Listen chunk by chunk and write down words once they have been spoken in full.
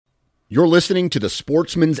You're listening to the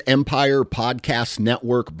Sportsman's Empire Podcast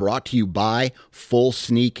Network, brought to you by Full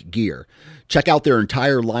Sneak Gear. Check out their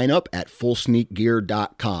entire lineup at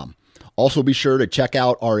fullsneakgear.com. Also be sure to check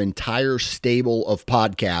out our entire stable of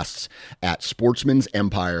podcasts at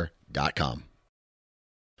sportsmansempire.com.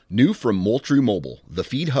 New from Moultrie Mobile, the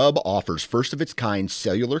Feed Hub offers first-of-its-kind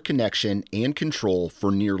cellular connection and control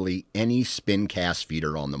for nearly any spin cast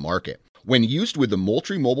feeder on the market. When used with the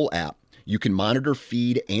Moultrie Mobile app, you can monitor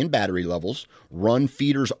feed and battery levels, run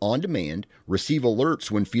feeders on demand, receive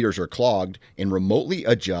alerts when feeders are clogged, and remotely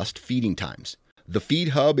adjust feeding times. The Feed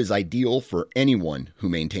Hub is ideal for anyone who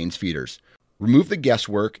maintains feeders. Remove the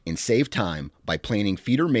guesswork and save time by planning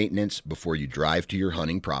feeder maintenance before you drive to your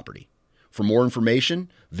hunting property. For more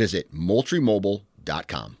information, visit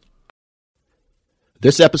MoultrieMobile.com.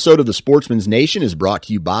 This episode of the Sportsman's Nation is brought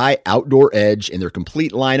to you by Outdoor Edge and their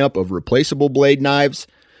complete lineup of replaceable blade knives,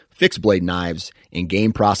 fixed blade knives, and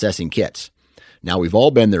game processing kits. Now, we've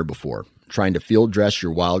all been there before, trying to field dress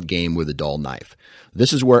your wild game with a dull knife.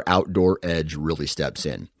 This is where Outdoor Edge really steps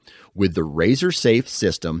in. With the Razor Safe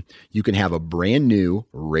system, you can have a brand new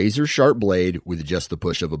razor sharp blade with just the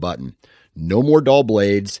push of a button. No more dull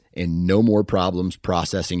blades and no more problems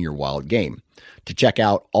processing your wild game. To check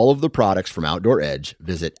out all of the products from Outdoor Edge,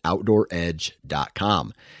 visit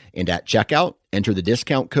OutdoorEdge.com. And at checkout, enter the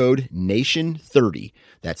discount code NATION30.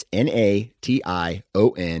 That's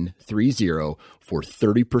NATION 30 for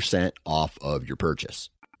 30% off of your purchase.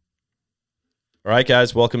 All right,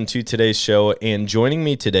 guys, welcome to today's show. And joining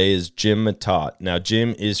me today is Jim Matat. Now,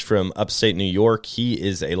 Jim is from upstate New York. He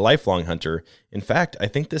is a lifelong hunter. In fact, I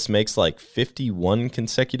think this makes like 51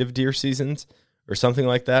 consecutive deer seasons or something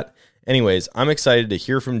like that. Anyways, I'm excited to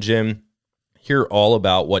hear from Jim, hear all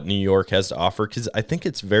about what New York has to offer, because I think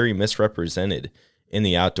it's very misrepresented in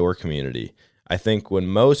the outdoor community. I think when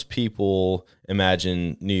most people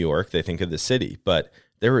imagine New York, they think of the city, but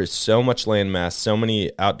there is so much landmass, so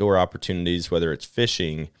many outdoor opportunities, whether it's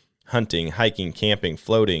fishing, hunting, hiking, camping,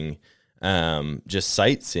 floating, just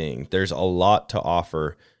sightseeing. There's a lot to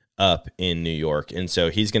offer up in New York. And so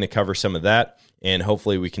he's going to cover some of that, and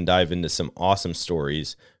hopefully we can dive into some awesome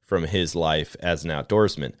stories from his life as an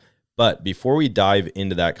outdoorsman. But before we dive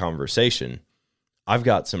into that conversation, I've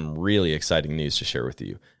got some really exciting news to share with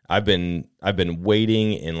you. I've been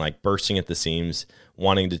waiting and like bursting at the seams,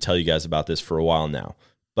 wanting to tell you guys about this for a while now.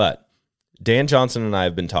 But Dan Johnson and I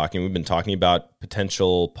have been talking. We've been talking about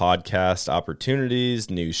potential podcast opportunities,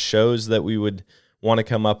 new shows that we would want to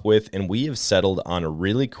come up with, and we have settled on a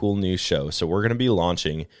really cool new show. So we're going to be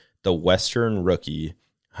launching the Western Rookie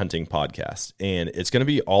Hunting Podcast, and it's going to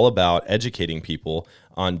be all about educating people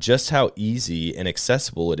on just how easy and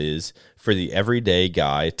accessible it is for the everyday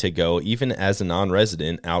guy to go, even as a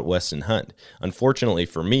non-resident, out west and hunt. Unfortunately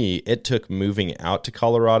for me, it took moving out to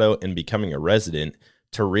Colorado and becoming a resident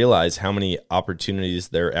to realize how many opportunities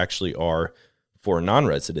there actually are for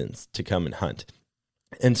non-residents to come and hunt.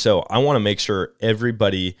 And so I want to make sure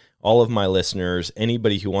everybody, all of my listeners,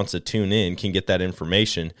 anybody who wants to tune in can get that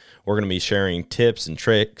information. We're going to be sharing tips and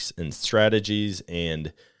tricks and strategies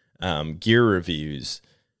and gear reviews,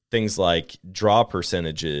 things like draw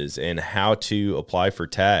percentages and how to apply for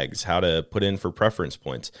tags, how to put in for preference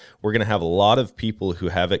points. We're going to have a lot of people who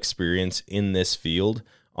have experience in this field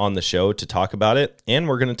on the show to talk about it. And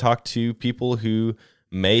we're going to talk to people who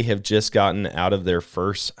may have just gotten out of their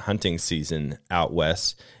first hunting season out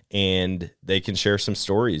west, and they can share some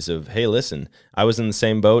stories of, hey, listen, I was in the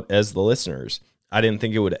same boat as the listeners. I didn't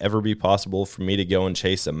think it would ever be possible for me to go and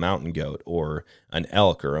chase a mountain goat or an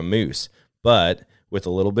elk or a moose. But with a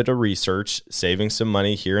little bit of research, saving some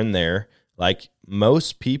money here and there, like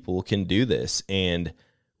most people can do this. And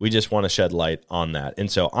we just want to shed light on that.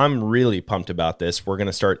 And so I'm really pumped about this. We're going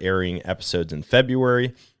to start airing episodes in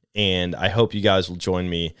February, and I hope you guys will join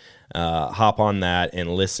me, hop on that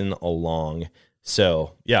and listen along.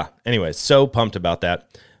 So yeah, anyways, so pumped about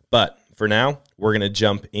that. But for now, we're going to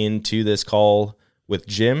jump into this call with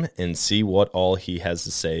Jim and see what all he has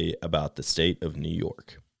to say about the state of New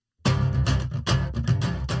York.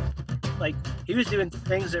 Like, he was doing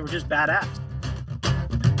things that were just badass.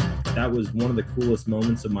 That was one of the coolest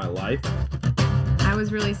moments of my life. I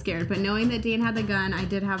was really scared, but knowing that Dan had the gun, I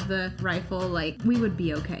did have the rifle, like, we would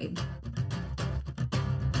be okay.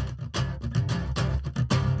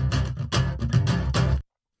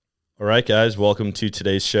 All right, guys, welcome to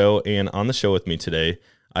today's show. And on the show with me today,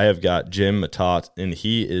 I have got Jim Matat, and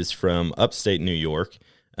he is from upstate New York.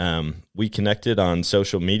 We connected on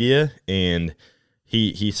social media, and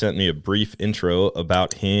he sent me a brief intro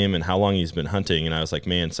about him and how long he's been hunting. And I was like,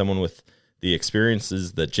 man, someone with the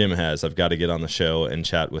experiences that Jim has, I've got to get on the show and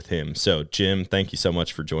chat with him. So, Jim, thank you so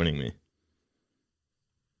much for joining me.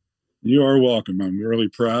 You are welcome. I'm really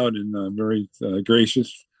proud and very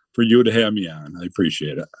gracious for you to have me on. I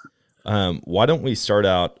appreciate it. Why don't we start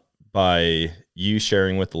out by you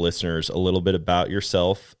sharing with the listeners a little bit about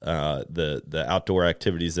yourself, the outdoor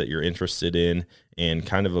activities that you're interested in, and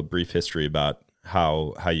kind of a brief history about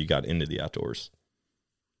how you got into the outdoors.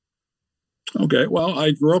 Okay. Well,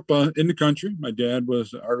 I grew up in the country. My dad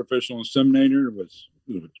was an artificial inseminator,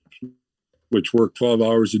 which worked 12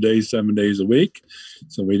 hours a day, 7 days a week.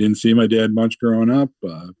 So we didn't see my dad much growing up.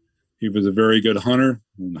 He was a very good hunter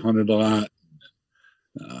and hunted a lot.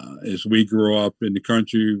 As we grew up in the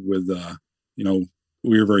country with,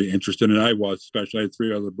 we were very interested in it. I was, especially I had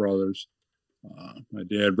 3 other brothers. My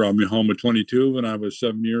dad brought me home at 22 when I was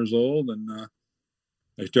 7 years old, and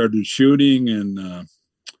I started shooting, and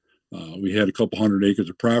we had a couple 100 acres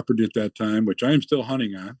of property at that time, which I am still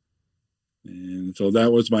hunting on. And so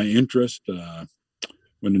that was my interest.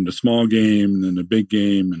 Went into small game and then the big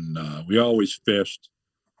game, and we always fished.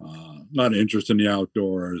 Not interest in the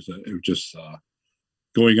outdoors. It was just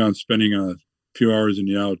going on, spending a few hours in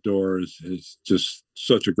the outdoors is just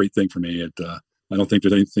such a great thing for me. I don't think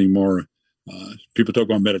there's anything more. People talk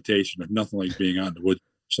about meditation. There's nothing like being on the woods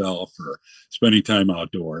yourself or spending time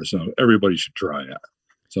outdoors. So everybody should try it.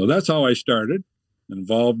 So that's how I started,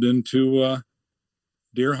 involved into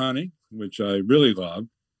deer hunting, which I really love.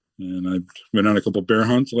 And I've been on a couple of bear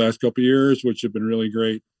hunts the last couple of years, which have been really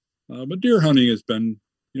great. But deer hunting has been,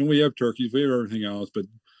 we have turkeys, we have everything else, but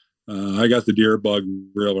I got the deer bug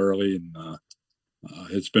real early, and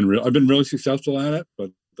it's been real. I've been really successful at it,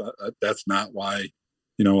 but that's not why,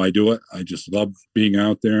 I do it. I just love being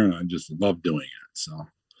out there, and I just love doing it. So.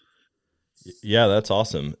 Yeah, that's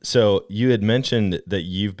awesome. So you had mentioned that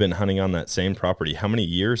you've been hunting on that same property. How many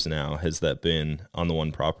years now has that been on the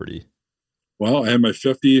one property? Well, I had my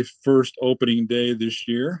 51st opening day this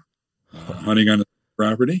year, hunting on the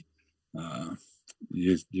property.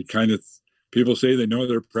 You kind of, people say they know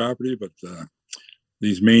their property, but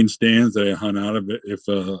these main stands that I hunt out of it, if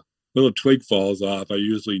a little twig falls off, I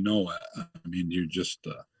usually know it. I mean,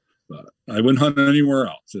 I wouldn't hunt anywhere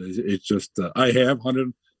else. It's just, I have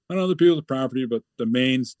hunted on other people's property, but the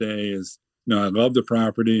mainstay is, I love the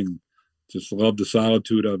property and just love the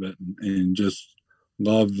solitude of it, and just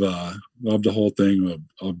love the whole thing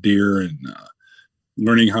of deer, and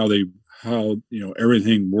learning how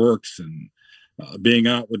everything works, and being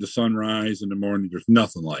out with the sunrise in the morning. There's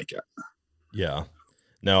nothing like it. Yeah,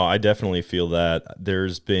 no, I definitely feel that.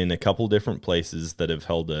 There's been a couple different places that have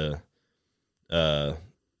held a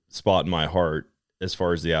spot in my heart as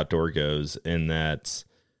far as the outdoor goes, and that's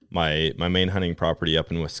my main hunting property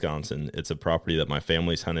up in Wisconsin. It's a property that my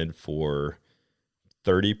family's hunted for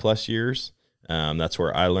 30 plus years. That's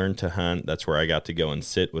where I learned to hunt. That's where I got to go and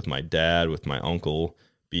sit with my dad, with my uncle,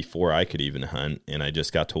 before I could even hunt. And I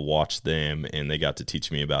just got to watch them, and they got to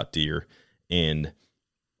teach me about deer. And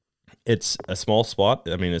it's a small spot.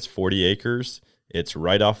 I mean, it's 40 acres. It's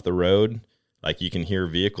right off the road. Like, you can hear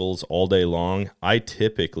vehicles all day long. I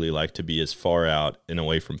typically like to be as far out and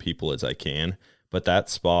away from people as I can. But that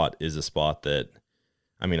spot is a spot that,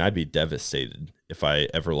 I mean, I'd be devastated if I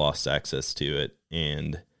ever lost access to it.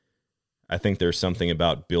 And I think there's something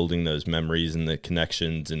about building those memories and the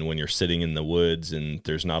connections. And when you're sitting in the woods and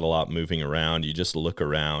there's not a lot moving around, you just look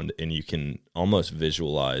around and you can almost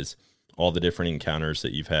visualize all the different encounters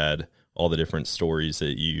that you've had, all the different stories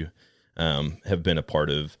that you have been a part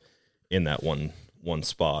of in that one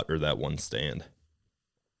spot or that one stand.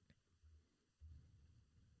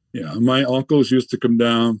 Yeah, my uncles used to come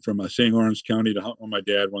down from St. Lawrence County to hunt with my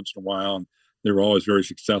dad once in a while, and they were always very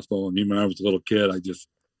successful. And even when I was a little kid,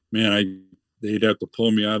 they'd have to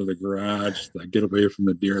pull me out of the garage to get away from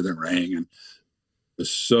the deer that were hanging. It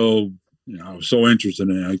was so, I was so interested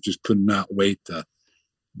in it. I just could not wait to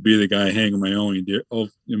be the guy hanging my own deer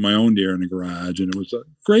in the garage. And it was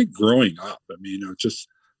great growing up. I mean, just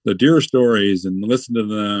the deer stories and listen to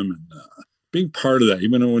them, and being part of that,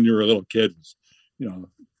 even when you were a little kid, was,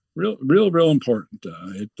 real important.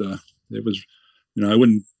 It was, I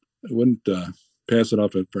wouldn't pass it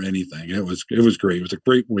off for anything. It was great. It was a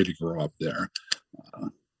great way to grow up there.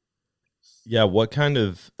 Yeah. What kind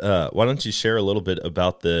of, why don't you share a little bit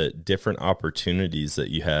about the different opportunities that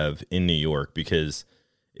you have in New York? Because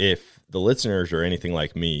if the listeners are anything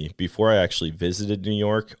like me, before I actually visited New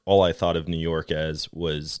York, all I thought of New York as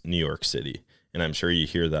was New York City. And I'm sure you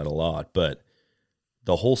hear that a lot, but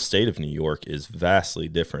the whole state of New York is vastly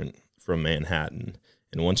different from Manhattan.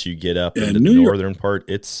 And once you get up into the northern part,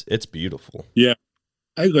 it's beautiful. Yeah.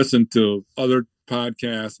 I listen to other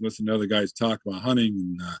podcasts, listen to other guys talk about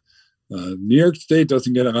hunting, and New York State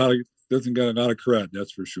doesn't get a lot of credit,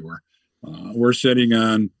 that's for sure. We're sitting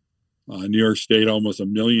on New York State, almost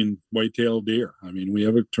 1 million white-tailed deer. I mean, we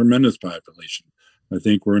have a tremendous population. I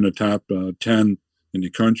think we're in the top 10 in the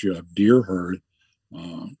country of deer herd.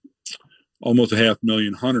 Almost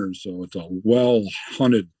 500,000 hunters, so it's a well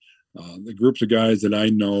hunted. The groups of guys that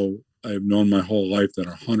I've known my whole life that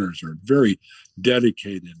are hunters are very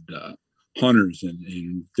dedicated hunters,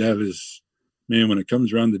 and that is, man, when it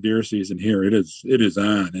comes around the deer season here, it is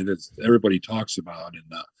on. It is, everybody talks about, and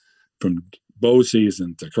from bow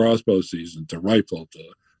season to crossbow season to rifle to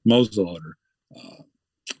muzzleloader,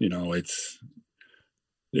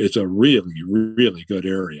 it's a really, really good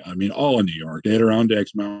area. I mean, all in New York. The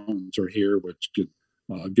Adirondacks Mountains are here, which could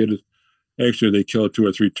get it. Actually, they kill 2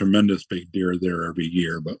 or 3 tremendous big deer there every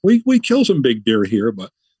year. But we kill some big deer here.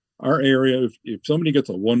 But our area, if somebody gets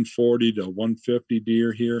a 140 to 150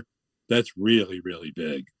 deer here, that's really, really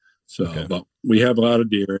big. So, okay. But we have a lot of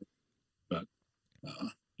deer. But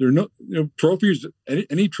there are no trophies.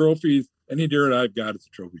 Any trophies, any deer that I've got is a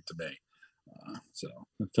trophy to me. So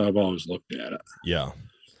that's how I've always looked at it. Yeah.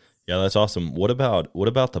 Yeah, that's awesome. What about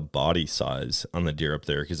the body size on the deer up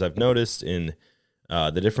there? Because I've noticed in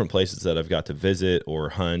the different places that I've got to visit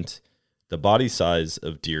or hunt, the body size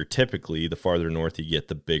of deer, typically the farther north you get,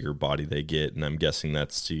 the bigger body they get. And I'm guessing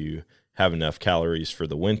that's to have enough calories for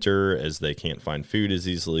the winter, as they can't find food as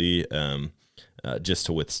easily, just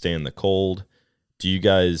to withstand the cold. Are you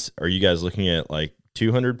guys looking at like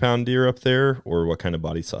 200-pound deer up there, or what kind of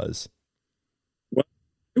body size?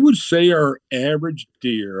 I would say our average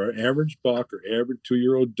deer, our average buck, or average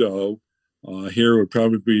 2-year-old doe here would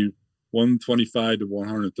probably be 125 to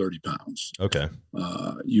 130 pounds. Okay.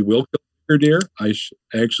 You will kill your deer. I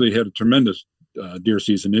actually had a tremendous deer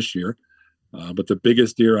season this year, but the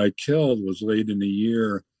biggest deer I killed was late in the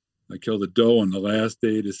year. I killed a doe on the last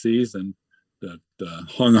day of the season that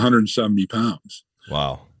hung 170 pounds.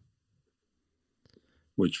 Wow.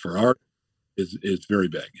 Which for our is very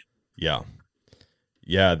big. Yeah.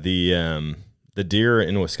 Yeah, the deer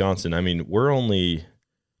in Wisconsin, I mean,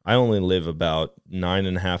 I only live about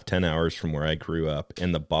 9.5, 10 hours from where I grew up,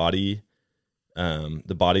 and the body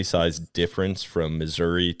size difference from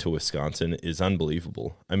Missouri to Wisconsin is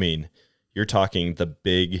unbelievable. I mean, you're talking the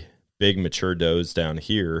big mature does down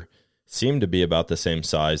here seem to be about the same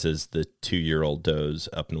size as the 2-year-old does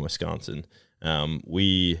up in Wisconsin.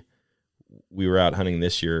 We were out hunting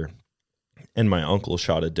this year, and my uncle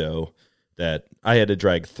shot a doe that I had to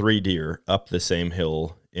drag 3 deer up the same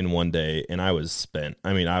hill in one day, and I was spent.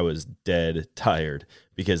 I mean, I was dead tired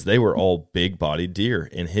because they were all big-bodied deer,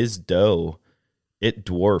 and his doe, it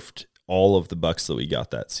dwarfed all of the bucks that we got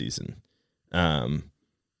that season.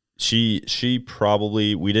 She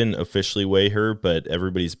probably, we didn't officially weigh her, but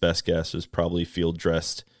everybody's best guess was probably field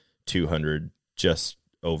dressed 200, just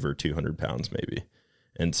over 200 pounds maybe.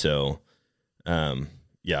 And so,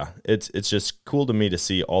 yeah, it's just cool to me to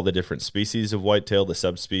see all the different species of whitetail, the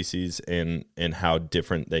subspecies, and how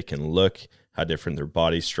different they can look, how different their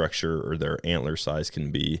body structure or their antler size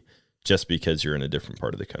can be, just because you're in a different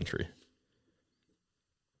part of the country.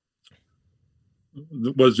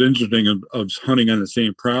 What's interesting of hunting on the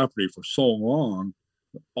same property for so long,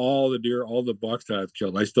 all the deer, all the bucks that I've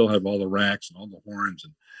killed, I still have all the racks and all the horns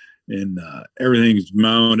and everything's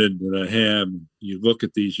mounted that I have. You look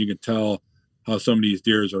at these, you can tell how some of these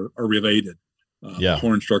deers are related. The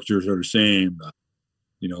horn structures are the same.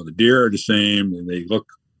 The deer are the same, and they look,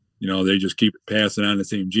 they just keep passing on the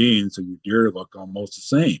same genes, so your deer look almost the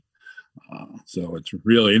same. So it's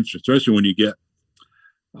really interesting, especially when you get,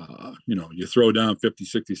 you throw down 50,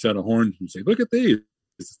 60 set of horns and say, look at these,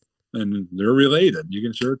 and they're related. You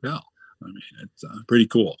can sure tell. I mean, it's pretty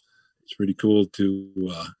cool. It's pretty cool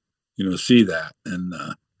to, see that. And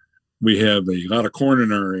we have a lot of corn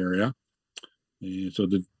in our area. And so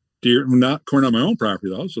the deer, not corn on my own property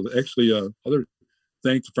though. So actually,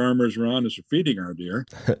 thanks to farmers around us for feeding our deer.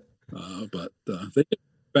 But they get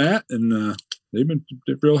fat and they've been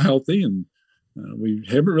real healthy, and we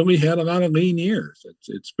haven't really had a lot of lean years.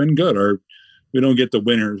 It's been good. We don't get the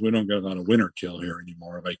winters. We don't get a lot of winter kill here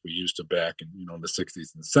anymore like we used to back in the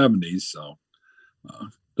 60s and 70s. So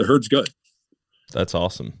the herd's good. That's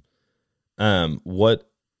awesome.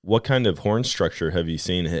 What kind of horn structure have you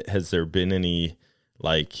seen? Has there been any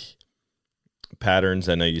patterns?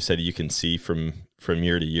 I know you said you can see from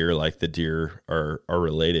year to year, like the deer are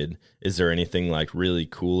related. Is there anything really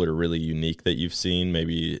cool or really unique that you've seen?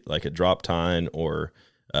 Maybe like a drop tine or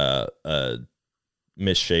a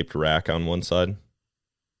misshaped rack on one side?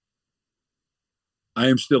 I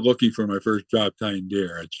am still looking for my first drop tine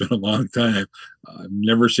deer. It's been a long time. I've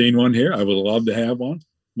never seen one here. I would love to have one.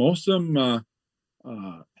 Most of them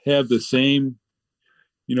have the same,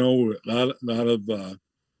 a lot of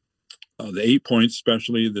the 8 points,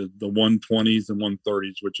 especially the 120s and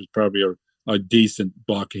 130s, which is probably a decent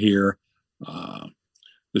buck here.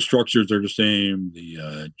 The structures are the same.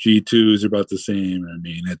 The G2s are about the same. I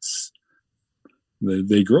mean,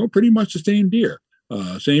 they grow pretty much the same deer,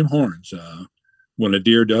 same horns. When a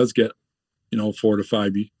deer does get, 4 to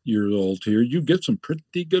 5 years old here, you get some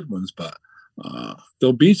pretty good ones, but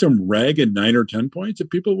there'll be some ragged 9 or 10 points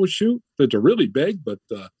that people will shoot that are really big. But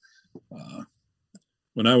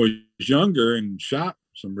when I was younger and shot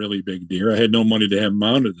some really big deer, I had no money to have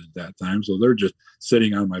mounted at that time, so they're just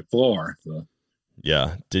sitting on my floor. So.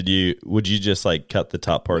 Yeah. Would you just like cut the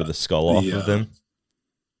top part of the skull off of them?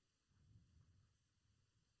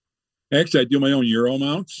 Actually, I do my own Euro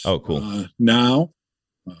mounts. Oh, cool. Now,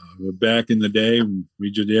 back in the day,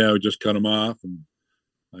 we just cut them off, and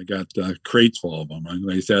I got crates full of them.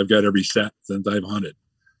 Like I said, I've got every set since I've hunted.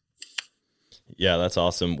 Yeah, that's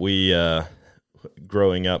awesome. We,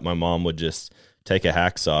 growing up, my mom would just take a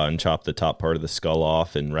hacksaw and chop the top part of the skull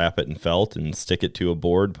off and wrap it in felt and stick it to a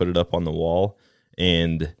board, put it up on the wall.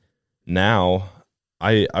 And now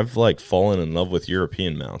I've like fallen in love with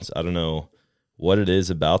European mounts. I don't know what it is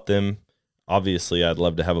about them. Obviously, I'd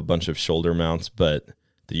love to have a bunch of shoulder mounts, but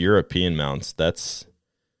the European mounts, there's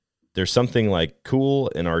something like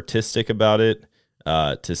cool and artistic about it,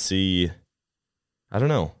 to see. I don't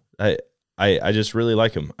know. I just really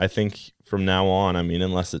like them. I think from now on, I mean,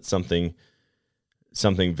 unless it's something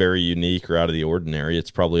very unique or out of the ordinary,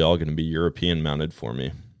 it's probably all going to be European mounted for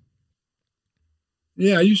me.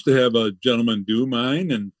 Yeah, I used to have a gentleman do mine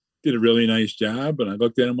and did a really nice job. And I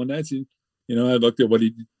looked at him one night, I looked at what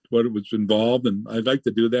was involved, and I'd like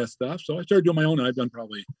to do that stuff. So I started doing my own. I've done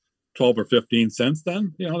probably 12 or 15 since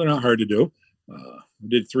then. They're not hard to do. I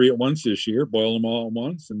did 3 at once this year, boil them all at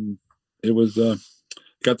once, and it was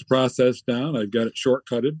got the process down. I got it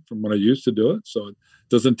shortcutted from what I used to do it, so it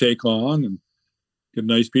doesn't take long, and get a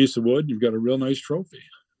nice piece of wood. You've got a real nice trophy.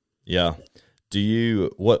 Yeah.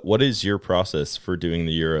 What is your process for doing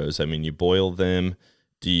the Euros? I mean, you boil them.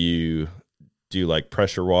 Do you do like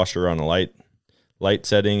pressure washer on a light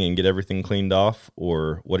setting and get everything cleaned off,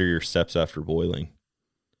 or what are your steps after boiling?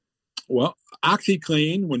 Well,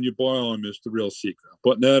 OxiClean when you boil them is the real secret. I'm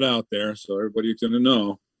putting that out there so everybody's going to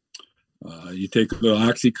know. You take a little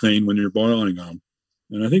OxiClean when you're boiling them,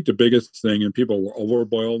 and I think the biggest thing, and people will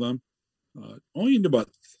overboil them, only in about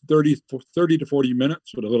 30 to 40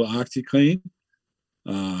 minutes with a little OxiClean.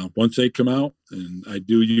 Once they come out, and I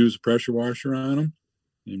do use a pressure washer on them,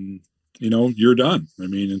 and you're done. I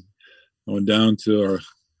mean, I went down to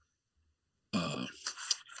our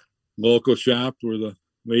local shop where the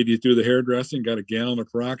ladies do the hairdressing, got a gallon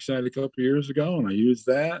of peroxide a couple of years ago, and I used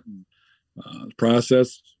that. And the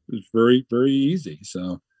process is very, very easy.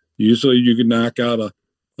 So usually you can knock out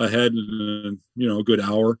a head in a good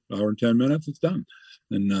hour and 10 minutes. It's done.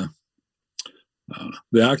 And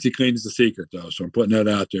the OxiClean is the secret, though, so I'm putting that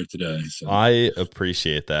out there today. So. I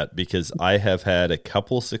appreciate that, because I have had a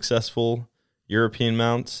couple successful European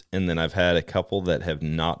mounts, and then I've had a couple that have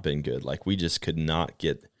not been good. Like, we just could not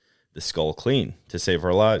get the skull clean to save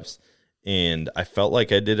our lives, and I felt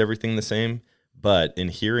like I did everything the same. But in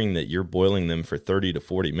hearing that you're boiling them for 30 to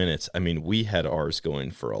 40 minutes, I mean, we had ours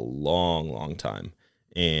going for a long, long time,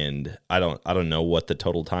 and I don't know what the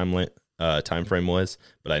total time frame was,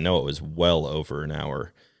 but I know it was well over an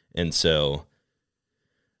hour. And so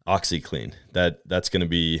OxiClean, that's going to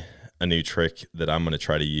be a new trick that I'm going to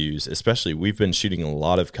try to use. Especially, we've been shooting a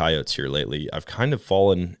lot of coyotes here lately. I've kind of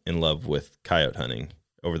fallen in love with coyote hunting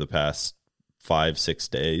over the past 5-6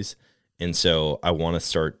 days. And so I want to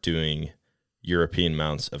start doing European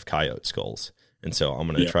mounts of coyote skulls. And so I'm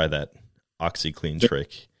going to try that OxiClean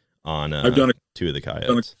trick on I've done 2 of the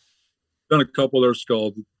coyotes. Done a couple of their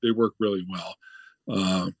skulls. They work really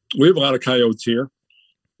well. We have a lot of coyotes here,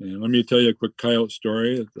 and let me tell you a quick coyote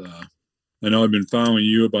story. I know I've been following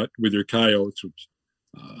you with your coyotes. Which,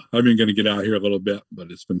 I've been going to get out here a little bit, but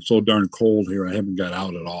it's been so darn cold here. I haven't got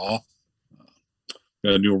out at all.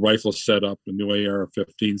 Got a new rifle set up, a new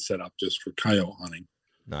AR-15 set up just for coyote hunting.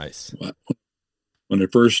 Nice. But when I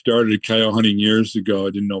first started coyote hunting years ago,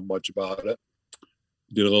 I didn't know much about it.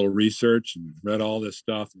 Did a little research and read all this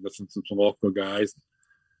stuff and listened to some local guys.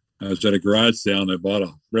 I was at a garage sale and I bought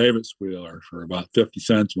a rabbit squealer for about 50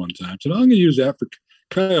 cents one time. So I'm going to use that for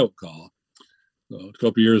coyote call. So a couple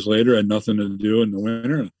of years later, I had nothing to do in the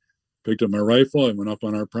winter. I picked up my rifle. I went up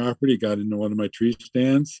on our property, got into one of my tree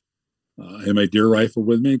stands. I had my deer rifle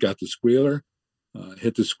with me, got the squealer,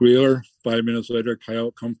 hit the squealer. 5 minutes later, a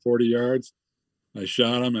coyote come 40 yards. I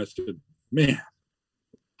shot him. I said, man,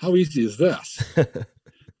 how easy is this?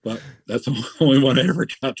 But that's the only one I ever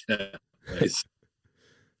got that nice.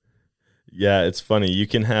 Yeah, it's funny. You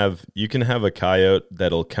can have a coyote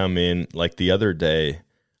that'll come in. Like the other day,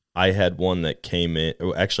 I had one that came in.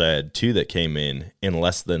 Oh, actually, I had two that came in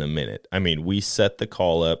less than a minute. I mean, we set the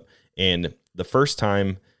call up, and the first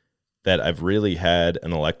time that I've really had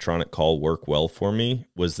an electronic call work well for me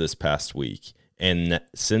was this past week. And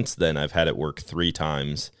since then, I've had it work 3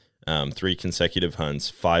 times, 3 consecutive hunts,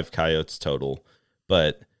 5 coyotes total.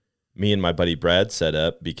 But me and my buddy Brad set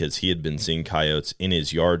up because he had been seeing coyotes in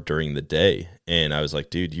his yard during the day. And I was like,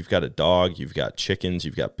 dude, you've got a dog, you've got chickens,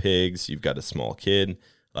 you've got pigs, you've got a small kid.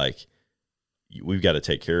 Like, we've got to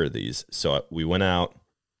take care of these. So we went out,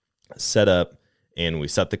 set up, and we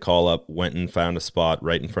set the call up, went and found a spot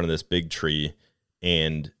right in front of this big tree,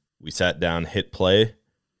 and we sat down, hit play,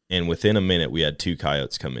 and within a minute we had 2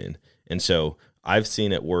 coyotes come in. And so I've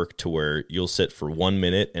seen it work to where you'll sit for 1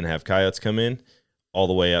 minute and have coyotes come in, all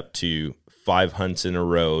the way up to 5 hunts in a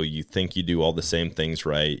row. You think you do all the same things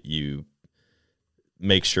right. You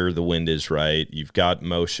make sure the wind is right. You've got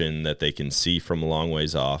motion that they can see from a long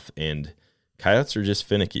ways off, and coyotes are just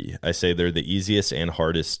finicky. I say they're the easiest and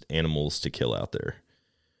hardest animals to kill out there.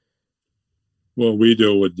 What we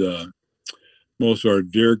do with most of our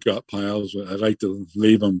deer gut piles, I like to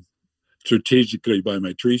leave them strategically by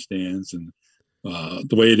my tree stands. And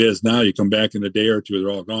the way it is now, you come back in a day or two,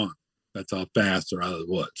 they're all gone. That's how fast they're out of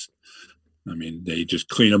the woods. I mean, they just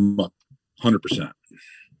clean them up 100%.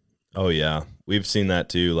 Oh, yeah. We've seen that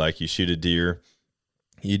too. Like, you shoot a deer,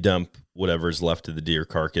 you dump whatever's left of the deer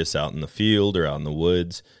carcass out in the field or out in the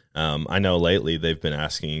woods. I know lately they've been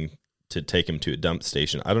asking to take them to a dump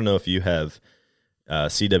station. I don't know if you have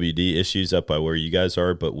CWD issues up by where you guys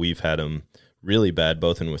are, but we've had them really bad,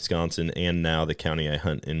 both in Wisconsin and now the county I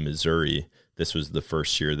hunt in Missouri. This was the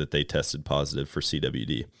first year that they tested positive for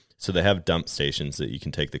CWD. So they have dump stations that you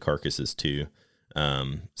can take the carcasses to,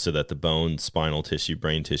 so that the bone, spinal tissue,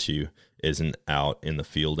 brain tissue isn't out in the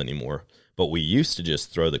field anymore. But we used to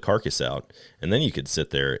just throw the carcass out, and then you could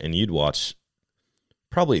sit there and you'd watch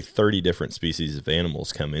probably 30 different species of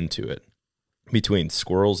animals come into it. Between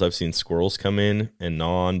squirrels, I've seen squirrels come in and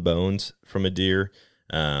gnaw on bones from a deer,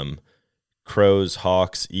 crows,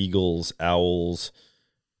 hawks, eagles, owls.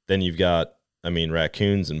 Then you've got,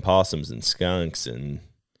 raccoons and possums and skunks and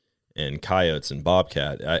coyotes and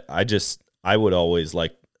bobcat. I would always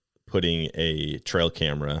like putting a trail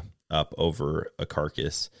camera up over a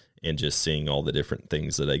carcass and just seeing all the different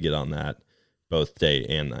things that I get on that, both day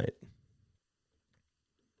and night.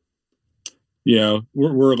 Yeah,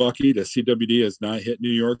 we're lucky that CWD has not hit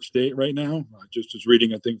New York State right now. I just was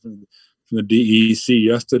reading, I think, from the DEC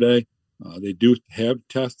yesterday. They do have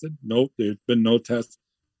tested. Nope, there's been no tests,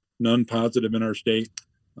 none positive in our state.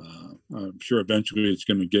 I'm sure eventually it's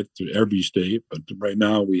going to get to every state, but right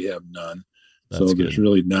now we have none. That's so there's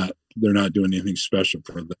really not, they're not doing anything special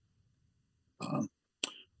for them.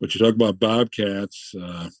 But you talk about bobcats,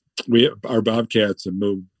 our bobcats have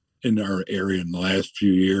moved into our area in the last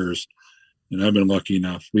few years, and I've been lucky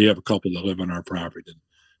enough. We have a couple that live on our property,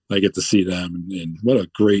 and I get to see them, and what a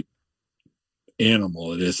great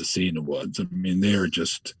animal it is to see in the woods. I mean, I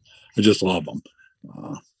just love them.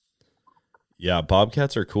 Yeah,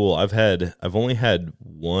 bobcats are cool. I've only had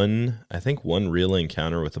one real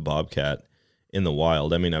encounter with a bobcat in the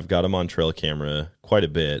wild. I mean, I've got them on trail camera quite a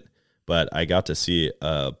bit, but I got to see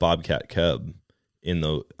a bobcat cub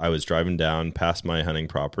I was driving down past my hunting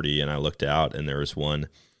property, and I looked out, and there was one.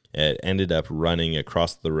 It ended up running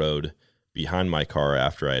across the road behind my car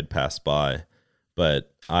after I had passed by.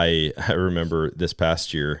 But I remember this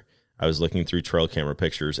past year, I was looking through trail camera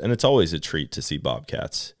pictures, and it's always a treat to see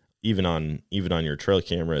bobcats, even on your trail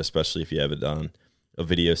camera, especially if you have it on a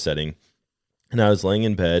video setting. And I was laying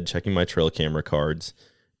in bed checking my trail camera cards,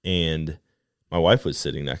 and my wife was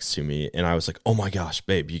sitting next to me, and I was like, "Oh my gosh,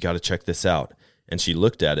 babe, you got to check this out." And she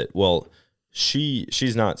looked at it. Well,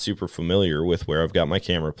 she's not super familiar with where I've got my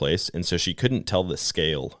camera placed, and so she couldn't tell the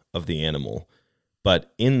scale of the animal.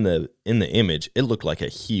 But in the image, it looked like a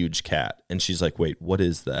huge cat. And she's like, "Wait, what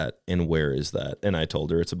is that? And where is that?" And I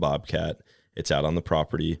told her it's a bobcat. It's out on the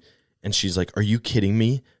property. And she's like, "Are you kidding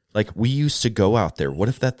me? Like, we used to go out there. What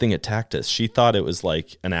if that thing attacked us?" She thought it was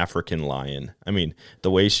like an African lion. I mean,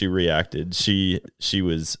 the way she reacted, she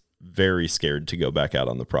was very scared to go back out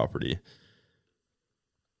on the property.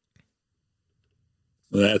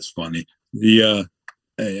 That's funny. I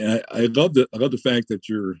love the fact that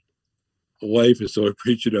your wife is so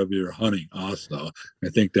appreciative of your hunting also. I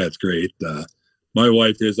think that's great. My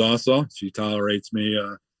wife is also. She tolerates me.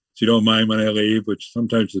 She don't mind when I leave, which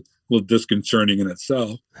sometimes is a little disconcerting in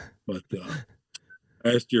itself. But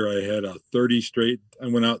last year I had I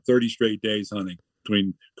went out 30 straight days hunting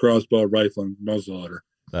between crossbow, rifle, and muzzleloader.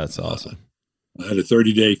 That's awesome. I had a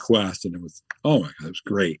 30-day quest, and it was, oh my God, it was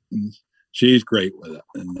great. And she's great with it.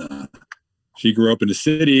 And she grew up in the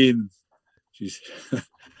city, and she's,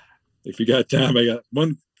 if you got time, I got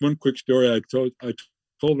one quick story I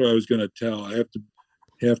told her I was going to tell. I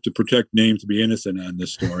have to protect names to be innocent on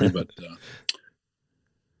this story, but I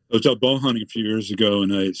was out bow hunting a few years ago,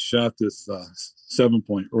 and I shot this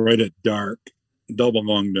 7-point right at dark, double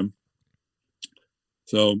lunged him.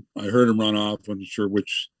 So I heard him run off. Wasn't sure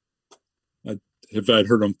if I'd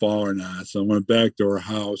heard him fall or not. So I went back to our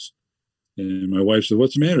house, and my wife said,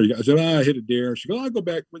 "What's the matter?" I said, "I hit a deer." She goes, "I'll go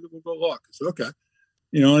back. We'll go look." I said, "Okay."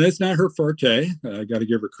 And it's not her forte. I got to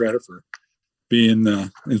give her credit for being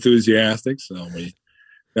enthusiastic. So we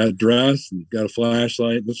got dressed and got a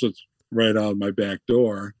flashlight. This was right out of my back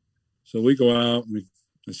door. So we go out and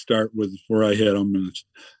we start with where I hit them and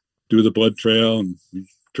do the blood trail, and we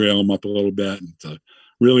trail them up a little bit. And it's a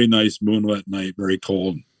really nice moonlit night, very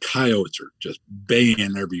cold. Coyotes are just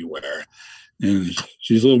baying everywhere. And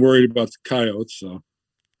she's a little worried about the coyotes. So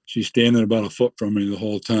she's standing about a foot from me the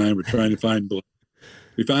whole time. We're trying to find blood.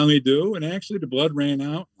 We finally do. And actually the blood ran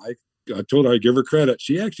out. I told her I'd give her credit.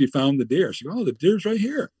 She actually found the deer. She goes, "Oh, the deer's right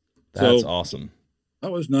here." That's awesome.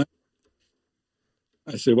 That was nice.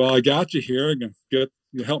 I said, "Well, I got you here.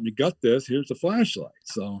 You help me gut this. Here's the flashlight."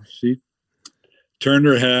 So she turned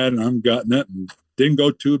her head, and I'm gutting it, and didn't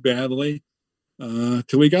go too badly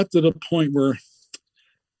till we got to the point where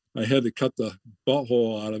I had to cut the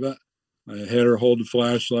butthole out of it. I had her hold the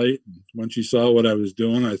flashlight. And when she saw what I was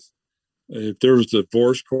doing, if there was a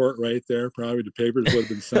divorce court right there, probably the papers would have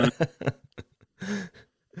been signed.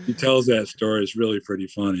 He tells that story. It's really pretty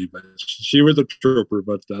funny. But she was a trooper.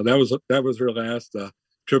 But that was her last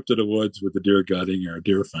trip to the woods with the deer gutting or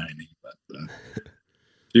deer finding. But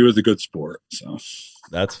she was a good sport. So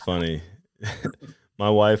that's funny. My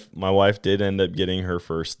wife did end up getting her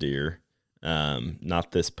first deer,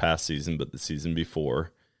 not this past season, but the season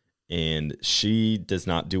before. And she does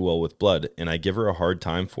not do well with blood. And I give her a hard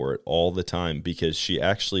time for it all the time because she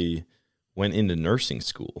actually went into nursing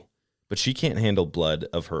school, but she can't handle blood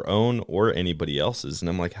of her own or anybody else's. And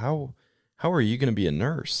I'm like, how are you going to be a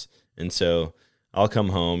nurse? And so I'll come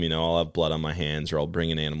home, I'll have blood on my hands, or I'll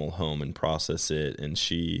bring an animal home and process it. And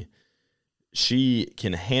she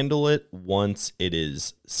can handle it once it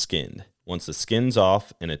is skinned. Once the skin's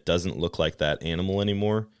off and it doesn't look like that animal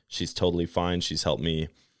anymore, she's totally fine. She's helped me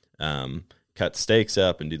cut steaks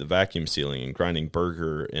up and do the vacuum sealing and grinding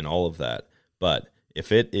burger and all of that. But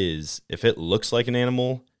if it looks like an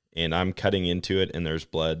animal and I'm cutting into it and there's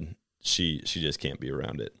blood, she just can't be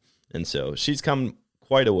around it. And so she's come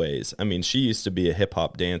quite a ways. I mean, she used to be a hip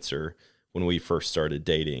hop dancer when we first started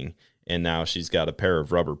dating, and now she's got a pair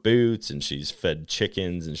of rubber boots and she's fed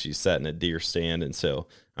chickens and she's sat in a deer stand. And so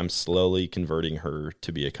I'm slowly converting her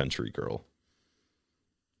to be a country girl.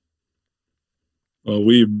 Well,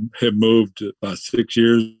 we have moved about 6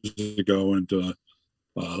 years ago into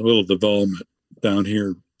a little development down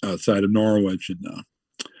here outside of Norwich, and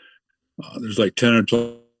there's like 10 or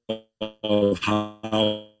 12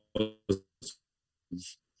 houses.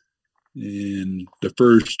 And the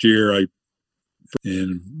first year,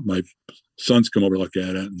 my sons come over to look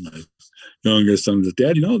at it, and my youngest son says,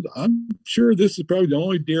 "Dad, I'm sure this is probably the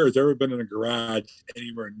only deer that's ever been in a garage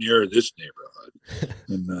anywhere near this neighborhood."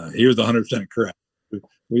 And he was 100% correct.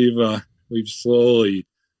 We've slowly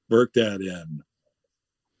worked that in.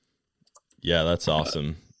 Yeah, that's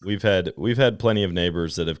awesome. We've had plenty of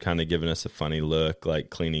neighbors that have kind of given us a funny look, like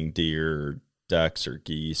cleaning deer or ducks or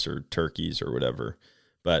geese or turkeys or whatever.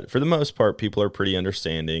 But for the most part, people are pretty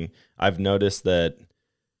understanding. I've noticed that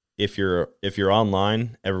if you're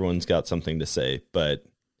online, everyone's got something to say. But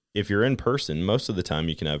if you're in person, most of the time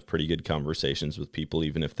you can have pretty good conversations with people,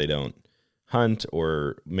 even if they don't hunt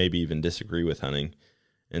or maybe even disagree with hunting.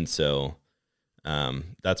 And so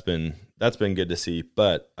that's been good to see.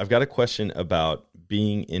 But I've got a question about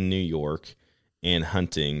being in New York and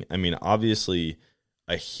hunting. I mean, obviously,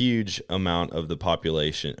 a huge amount of the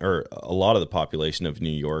population, or a lot of the population of New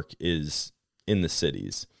York, is in the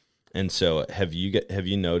cities. And so have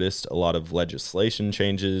you noticed a lot of legislation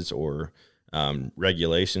changes or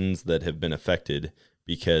regulations that have been affected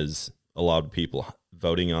because a lot of people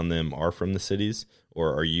voting on them are from the cities?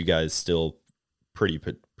 Or are you guys still pretty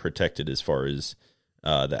protected as far as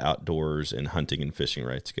the outdoors and hunting and fishing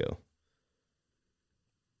rights go?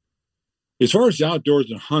 As far as the outdoors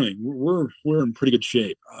and hunting, we're in pretty good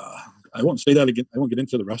shape. I won't say that again. I won't get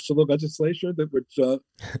into the rest of the legislation which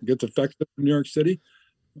gets affected in New York City.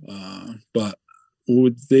 But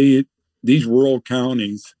these rural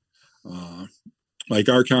counties, like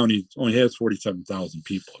our county only has 47,000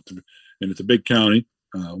 people, and it's a big county.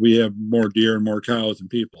 We have more deer and more cows than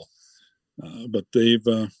people, but they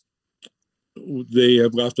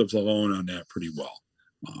have left us alone on that pretty well.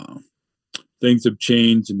 Things have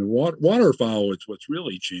changed in the waterfowl. It's what's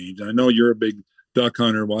really changed. I know you're a big duck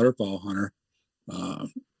hunter, waterfowl hunter.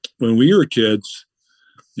 When we were kids,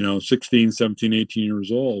 16, 17, 18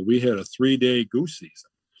 years old, we had a 3-day goose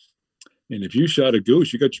season. And if you shot a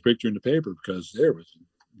goose, you got your picture in the paper because there was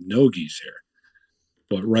no geese here.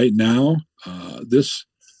 But right now, this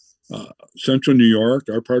central New York,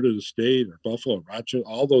 our part of the state, or Buffalo, Rochester,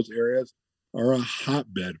 all those areas are a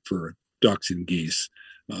hotbed for ducks and geese.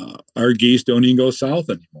 Our geese don't even go south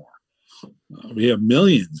anymore. We have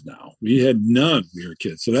millions now. We had none when we were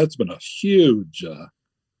kids. So that's been a huge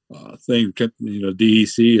thing.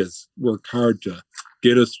 DEC has worked hard to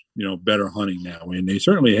get us, better hunting now. And they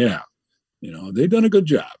certainly have. They've done a good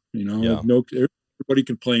job. No, everybody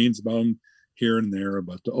complains about them here and there,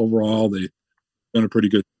 but overall, they've done a pretty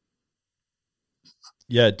good.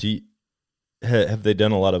 Yeah. Have they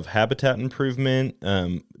done a lot of habitat improvement?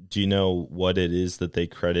 Do you know what it is that they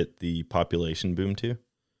credit the population boom to?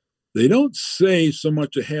 They don't say so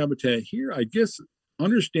much of habitat here. I guess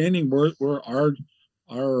understanding where our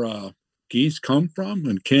geese come from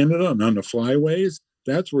in Canada and on the flyways,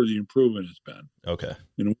 that's where the improvement has been. Okay.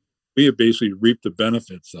 We have basically reaped the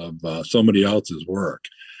benefits of somebody else's work,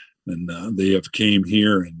 and they have came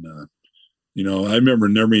here. And I remember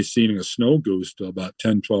never seeing a snow goose till about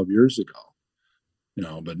 10, 12 years ago.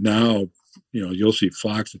 But now, you'll see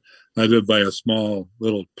flocks. I live by a small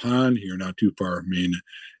little pond here, not too far from me,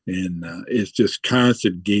 and it's just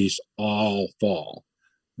constant geese all fall.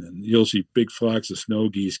 And you'll see big flocks of snow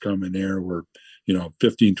geese come in there where,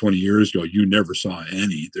 15, 20 years ago, you never saw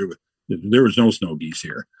any. There was no snow geese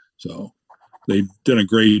here. So they've done a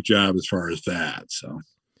great job as far as that. So.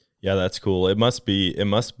 Yeah, that's cool. It must be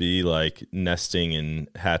like nesting and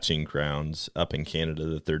hatching grounds up in Canada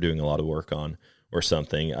that they're doing a lot of work on or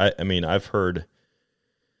something. I mean, I've heard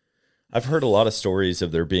a lot of stories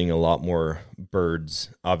of there being a lot more birds,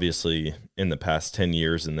 obviously, in the past 10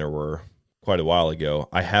 years than there were quite a while ago.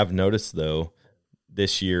 I have noticed, though,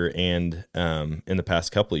 this year and in the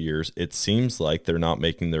past couple of years, it seems like they're not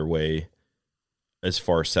making their way as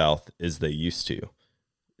far south as they used to.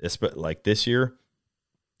 Like this year,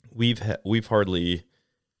 we've hardly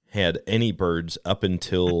had any birds up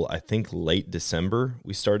until I think late December.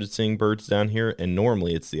 We started seeing birds down here, and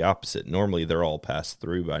normally it's the opposite. Normally they're all passed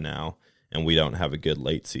through by now, and we don't have a good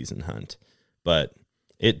late season hunt. But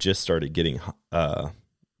it just started getting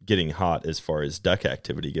hot as far as duck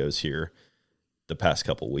activity goes here the past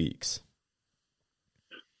couple weeks.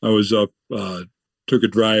 I was up, took a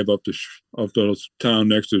drive up to town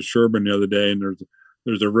next to Sherburne the other day, and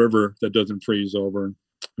there's a river that doesn't freeze over, and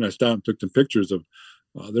I stopped and took some pictures of.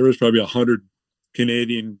 There was probably 100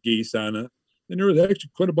 Canadian geese on it, and there was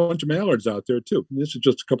actually quite a bunch of mallards out there too. And this is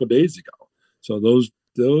just a couple of days ago. So those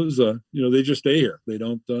they just stay here. They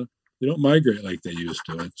don't migrate like they used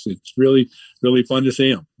to. It's really, really fun to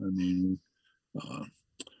see them. I mean,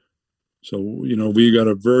 we got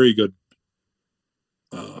a very good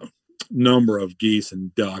number of geese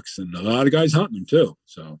and ducks, and a lot of guys hunting them too.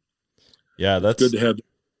 So yeah, that's good to have.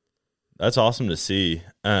 That's awesome to see.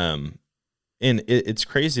 And it's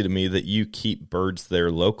crazy to me that you keep birds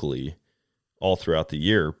there locally all throughout the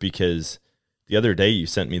year, because the other day you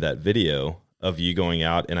sent me that video of you going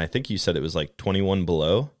out, and I think you said it was like 21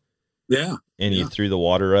 below. Yeah. And you threw the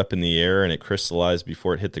water up in the air and it crystallized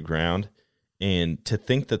before it hit the ground. And to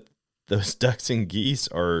think that those ducks and geese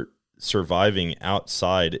are surviving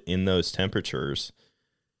outside in those temperatures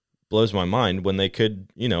blows my mind, when they could,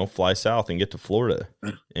 fly south and get to Florida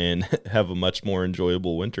and have a much more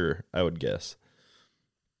enjoyable winter, I would guess.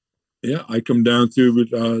 Yeah, I come down through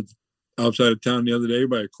outside of town the other day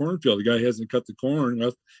by a cornfield. The guy hasn't cut the corn.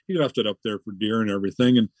 He left it up there for deer and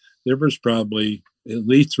everything, and there was probably at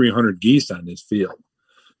least 300 geese on this field.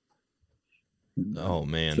 Oh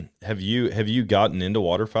man, have you gotten into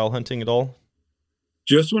waterfowl hunting at all?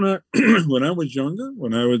 Just when I was younger,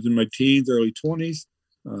 when I was in my teens, early 20s.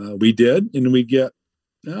 We did, and we get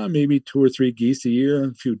maybe 2 or 3 geese a year,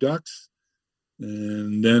 a few ducks,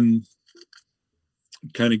 and then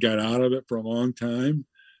kind of got out of it for a long time.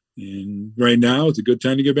 And right now, it's a good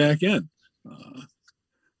time to get back in,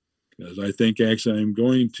 because I think actually I'm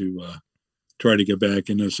going to try to get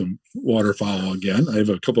back into some waterfowl again. I have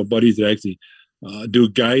a couple of buddies that actually do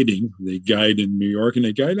guiding. They guide in New York, and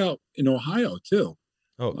they guide out in Ohio too.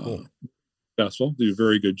 Oh, cool. Bessel do a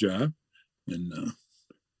very good job. And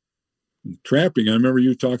trapping, I remember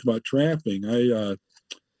you talked about trapping. I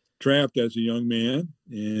trapped as a young man,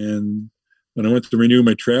 and when I went to renew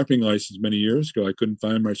my trapping license many years ago, I couldn't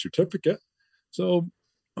find my certificate. So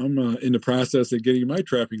I'm in the process of getting my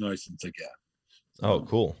trapping license again. Oh,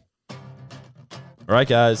 cool. All right,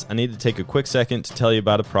 guys, I need to take a quick second to tell you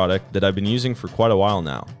about a product that I've been using for quite a while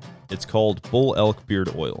now. It's called Bull Elk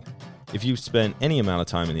Beard Oil. If you've spent any amount of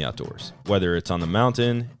time in the outdoors, whether it's on the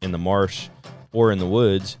mountain, in the marsh, or in the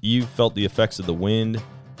woods, you've felt the effects of the wind,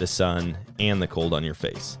 the sun, and the cold on your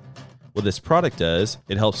face. What this product does,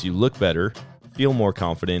 it helps you look better, feel more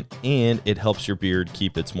confident, and it helps your beard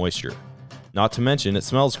keep its moisture. Not to mention, it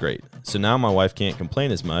smells great, so now my wife can't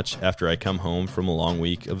complain as much after I come home from a long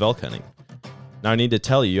week of elk hunting. Now I need to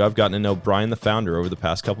tell you, I've gotten to know Brian the founder over the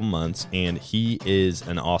past couple months, and he is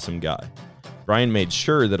an awesome guy. Brian made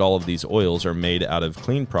sure that all of these oils are made out of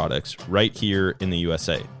clean products right here in the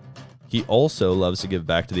USA. He also loves to give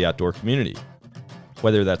back to the outdoor community,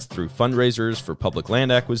 whether that's through fundraisers for public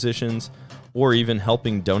land acquisitions, or even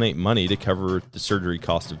helping donate money to cover the surgery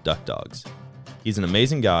cost of duck dogs. He's an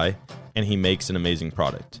amazing guy, and he makes an amazing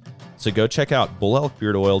product. So go check out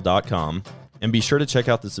bullelkbeardoil.com and be sure to check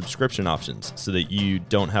out the subscription options so that you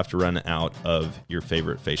don't have to run out of your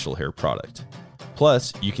favorite facial hair product.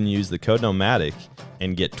 Plus, you can use the code Nomadic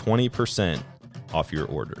and get 20% off your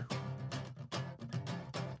order.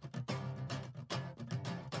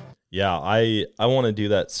 Yeah, I want to do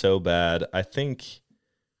that so bad. I think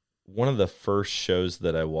one of the first shows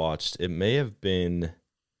that I watched, it may have been,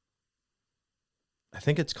 I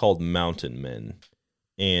think it's called Mountain Men.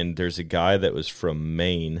 And there's a guy that was from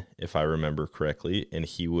Maine, if I remember correctly, and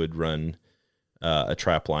he would run a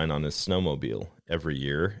trap line on his snowmobile every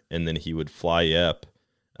year. And then he would fly up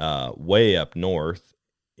way up north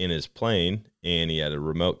in his plane, and he had a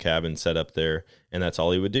remote cabin set up there, and that's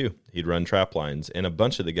all he would do. He'd run trap lines, and a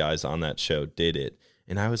bunch of the guys on that show did it.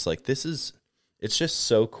 And I was like, it's just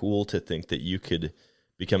so cool to think that you could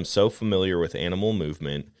become so familiar with animal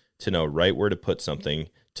movement to know right where to put something,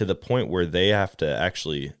 to the point where they have to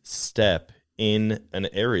actually step in an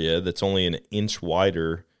area that's only an inch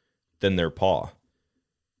wider than their paw.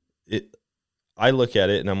 I look at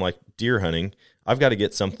it and I'm like, deer hunting, I've got to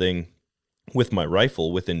get something with my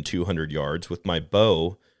rifle within 200 yards, with my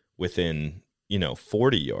bow within,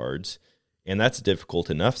 40 yards. And that's difficult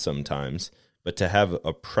enough sometimes. But to have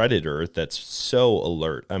a predator that's so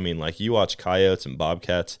alert, I mean, like you watch coyotes and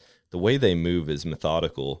bobcats, the way they move is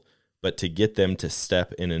methodical. But to get them to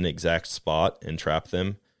step in an exact spot and trap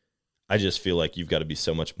them, I just feel like you've got to be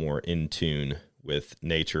so much more in tune with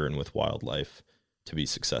nature and with wildlife to be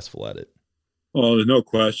successful at it. Well, there's no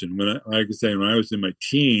question. Like I say, when I was in my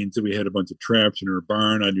teens, we had a bunch of traps in our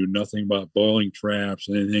barn. I knew nothing about boiling traps,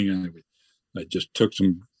 anything. I just took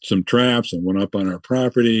some traps and went up on our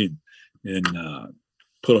property and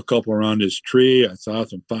put a couple around this tree. I saw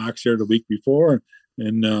some fox here the week before,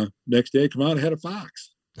 and next day I come out, I had a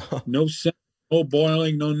fox. No scent, no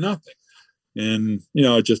boiling, no nothing. And,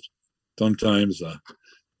 just sometimes,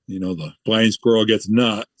 the blind squirrel gets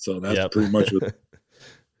nut. So that's pretty much what.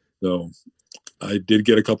 So I did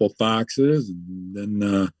get a couple of foxes, and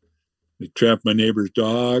then we trapped my neighbor's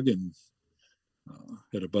dog, and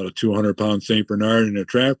had about a 200-pound St. Bernard in a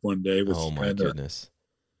trap one day. Oh, my goodness.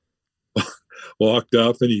 Walked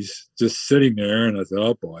up, and he's just sitting there, and I thought,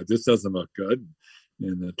 oh, boy, this doesn't look good.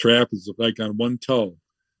 And the trap is like on one toe.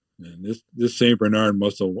 And this St. Bernard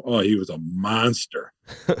he was a monster.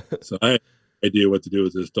 So I had no idea what to do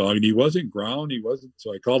with this dog. And he wasn't ground.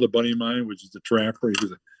 So I called a buddy of mine, which is the trapper.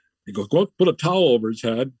 He goes, go put a towel over his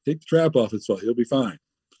head, take the trap off his foot. He'll be fine.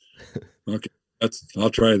 Okay, I'll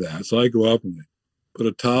try that. So I go up and put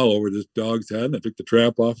a towel over this dog's head, and I took the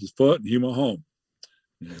trap off his foot, and he went home.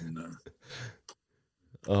 And man,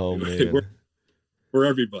 we're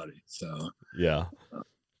everybody. So yeah,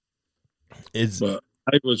 but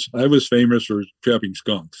I was famous for trapping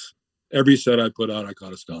skunks. Every set I put out, I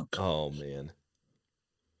caught a skunk. Oh man,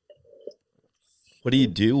 what do you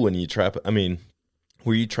do when you trap? I mean,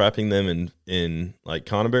 were you trapping them in like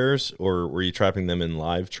conibears, or were you trapping them in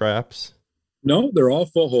live traps? No, they're all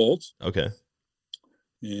full holds. Okay.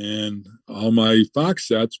 And all my fox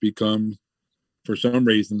sets become, for some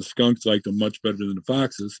reason, the skunks like them much better than the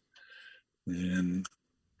foxes. And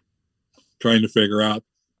trying to figure out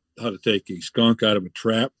how to take a skunk out of a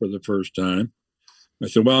trap for the first time. I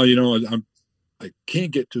said, well, I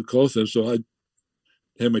can't get too close. So I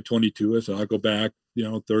had my 22, so I'll go back,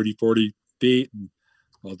 30, 40 feet, and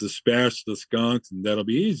I'll dispatch the skunks, and that'll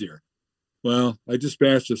be easier. Well, I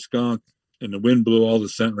dispatched the skunk, and the wind blew all the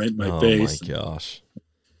scent right in my face. Oh, my gosh.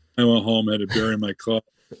 I went home, had to bury my club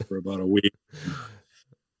for about a week.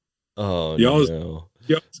 Oh, you always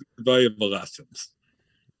valuable lessons.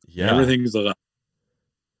 Yeah. Everything's a lot.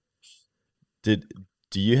 Do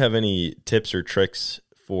you have any tips or tricks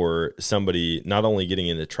for somebody not only getting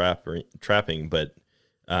into trapping, but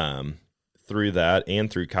through that and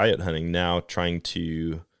through coyote hunting, now trying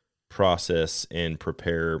to process and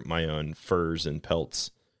prepare my own furs and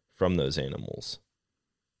pelts from those animals?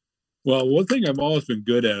 Well, one thing I've always been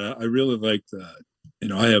good at, I really like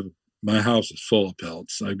I have, my house is full of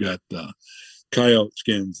pelts. I've got coyote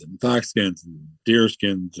skins and fox skins and deer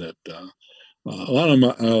skins that a lot of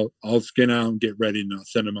them I'll skin out and get ready and I'll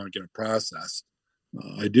send them out and get them processed.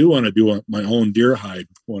 I do want to do my own deer hide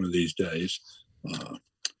one of these days.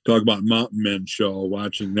 Talk about Mountain Men show,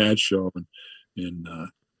 watching that show. And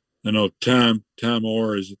I know Tom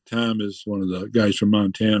Orr is one of the guys from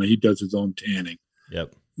Montana. He does his own tanning.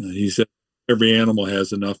 Yep. He said every animal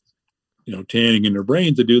has enough, tanning in their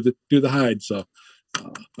brain to do the hide. So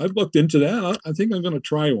I've looked into that. I think I'm going to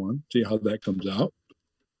try one, see how that comes out.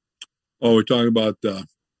 Oh, we're talking about the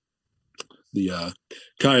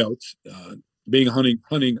coyotes, being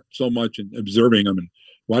hunting so much and observing them and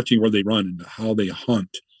watching where they run and how they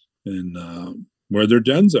hunt and where their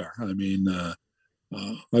dens are. I mean,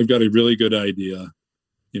 I've got a really good idea,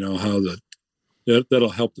 how that'll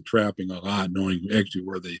help the trapping a lot, knowing actually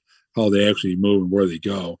how they actually move and where they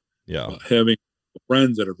go. Yeah. Having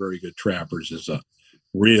friends that are very good trappers is a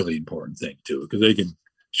really important thing too, because they can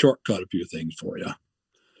shortcut a few things for you.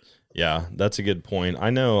 Yeah, that's a good point. I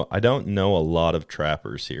don't know a lot of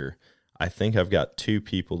trappers here. I think I've got 2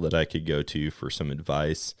 people that I could go to for some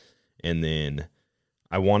advice. And then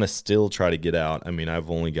I want to still try to get out. I mean, I've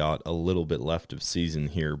only got a little bit left of season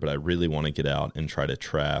here, but I really want to get out and try to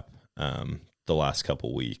trap the last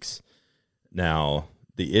couple weeks. Now,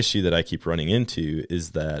 the issue that I keep running into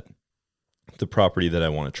is that the property that I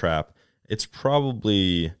want to trap, it's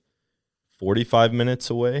probably 45 minutes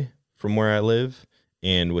away from where I live.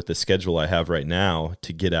 And with the schedule I have right now,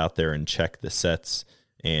 to get out there and check the sets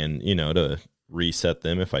and, to reset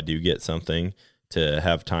them if I do get something, to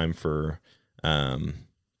have time for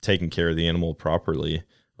taking care of the animal properly,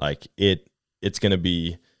 like it's going to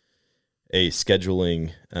be a scheduling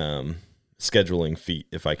feat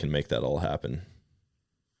if I can make that all happen.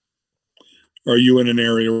 Are you in an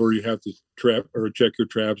area where you have to trap or check your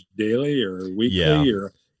traps daily or weekly?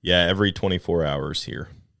 Yeah, every 24 hours here.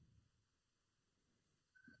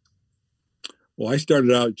 Well, I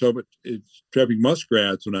started out trapping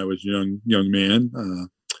muskrats when I was a young man.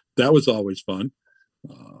 That was always fun.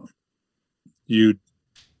 You'd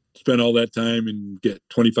spend all that time and get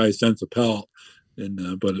 25 cents a pelt,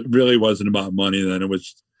 but it really wasn't about money then. It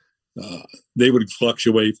was they would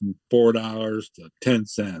fluctuate from $4 to 10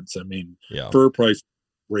 cents. I mean, fur price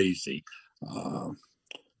crazy.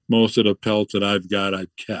 Most of the pelts that I've got,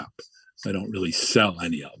 I've kept. I don't really sell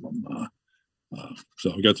any of them.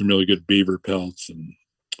 So I got some really good beaver pelts and,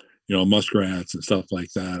 muskrats and stuff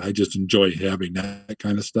like that. I just enjoy having that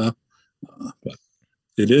kind of stuff. But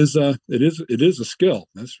it is a skill,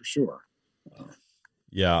 that's for sure.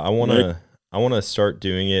 I want to start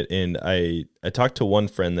doing it. And I talked to one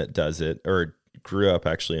friend that does it, or grew up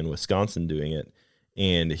actually in Wisconsin doing it.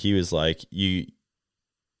 And he was like, you've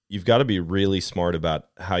got to be really smart about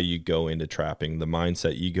how you go into trapping, the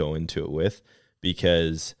mindset you go into it with,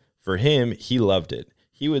 because for him, he loved it.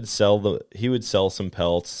 He would sell some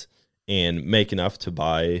pelts and make enough to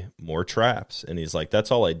buy more traps. And he's like,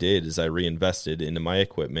 that's all I did is I reinvested into my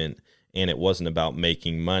equipment, and it wasn't about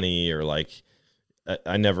making money or like,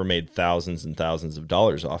 I never made thousands and thousands of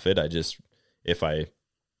dollars off it. I just, if I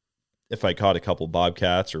caught a couple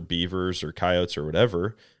bobcats or beavers or coyotes or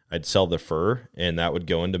whatever, I'd sell the fur, and that would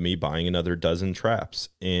go into me buying another dozen traps.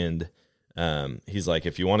 And he's like,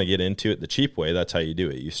 if you want to get into it the cheap way, that's how you do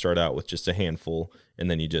it. You start out with just a handful, and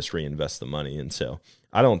then you just reinvest the money. And so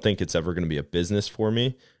I don't think it's ever going to be a business for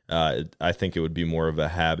me. I think it would be more of a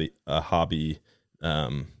hobby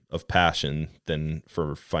of passion than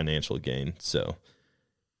for financial gain. So,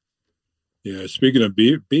 yeah. Speaking of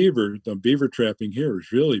beaver, the beaver trapping here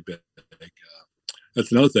is really big.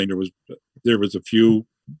 That's another thing. There was a few,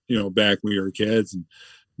 back when we were kids, and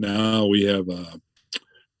now we have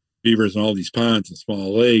beavers in all these ponds and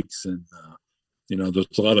small lakes, and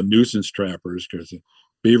there's a lot of nuisance trappers because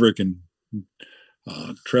beaver can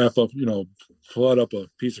trap up, flood up a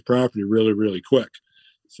piece of property really, really quick.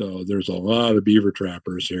 So there's a lot of beaver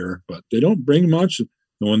trappers here, but they don't bring much.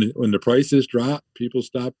 When the prices drop, people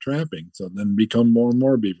stop trapping, so then become more and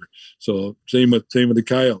more beaver. So same with the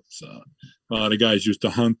coyotes. A lot of guys used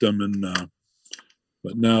to hunt them, and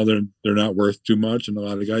but now they're not worth too much, and a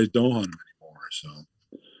lot of guys don't hunt them anymore. So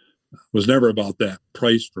it was never about that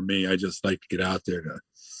price for me. I just like to get out there to,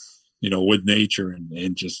 with nature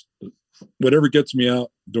and just whatever gets me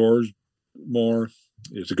outdoors, more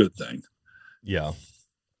is a good thing. Yeah.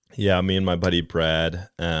 Yeah. Me and my buddy Brad,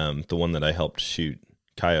 the one that I helped shoot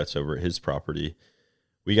coyotes over at his property,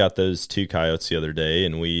 we got those 2 coyotes the other day,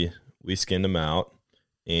 and we skinned them out,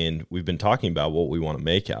 and we've been talking about what we want to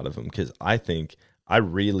make out of them. Cause I think I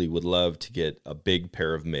really would love to get a big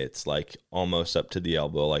pair of mitts, like almost up to the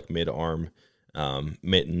elbow, like mid-arm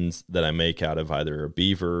mittens that I make out of either a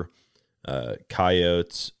beaver,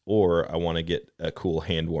 coyotes, or I want to get a cool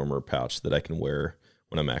hand warmer pouch that I can wear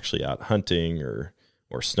when I'm actually out hunting or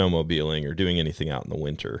snowmobiling or doing anything out in the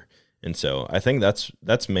winter. And so I think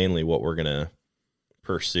that's mainly what we're going to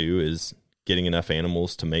pursue, is getting enough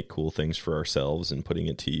animals to make cool things for ourselves and putting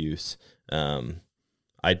it to use.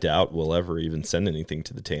 I doubt we'll ever even send anything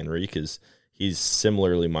to the tannery, because he's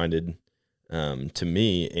similarly minded to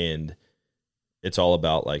me, and it's all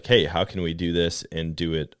about like, hey, how can we do this and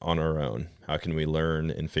do it on our own? How can we learn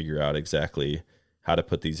and figure out exactly how to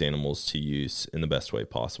put these animals to use in the best way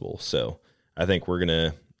possible? So I think we're going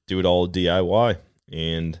to do it all DIY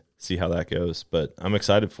and see how that goes, but I'm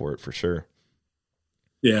excited for it for sure.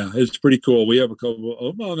 Yeah, it's pretty cool. We have a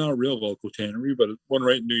couple, well, not a real local tannery, but one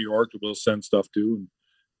right in New York that we'll send stuff to,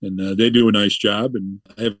 and they do a nice job. And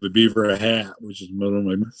I have a beaver hat, which is one of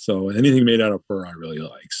my, so anything made out of fur I really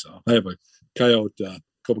like. So I have a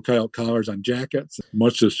couple coyote collars on jackets,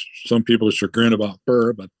 much as some people are chagrin about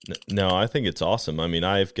fur, but no, I think it's awesome. I mean,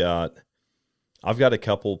 I've got a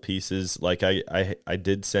couple pieces. Like I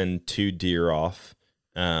did send 2 deer off,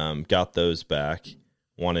 got those back.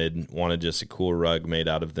 Wanted just a cool rug made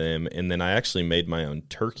out of them, and then I actually made my own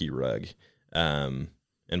turkey rug. And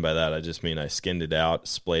by that I just mean I skinned it out,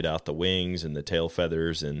 splayed out the wings and the tail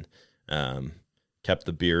feathers, and kept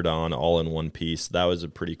the beard on all in one piece. That was a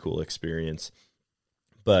pretty cool experience.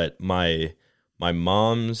 But my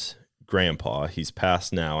mom's grandpa, he's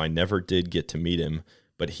passed now. I never did get to meet him,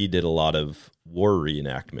 but he did a lot of war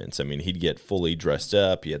reenactments. I mean, he'd get fully dressed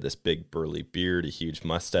up. He had this big burly beard, a huge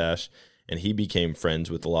mustache. And he became friends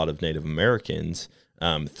with a lot of Native Americans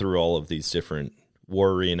through all of these different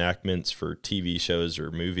war reenactments for TV shows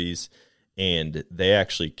or movies. And they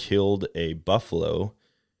actually killed a buffalo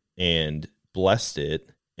and blessed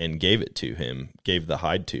it and gave it to him, gave the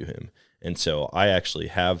hide to him. And so I actually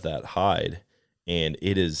have that hide, and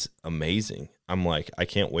it is amazing. I'm like, I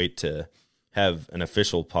can't wait to have an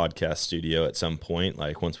official podcast studio at some point,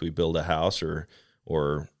 like once we build a house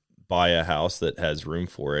or buy a house that has room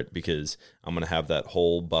for it, because I'm going to have that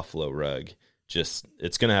whole buffalo rug. Just,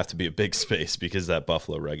 it's going to have to be a big space because that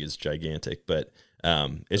buffalo rug is gigantic. But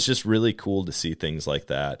it's just really cool to see things like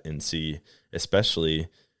that, and see, especially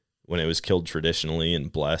when it was killed traditionally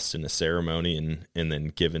and blessed in a ceremony and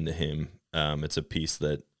then given to him. It's a piece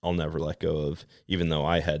that I'll never let go of, even though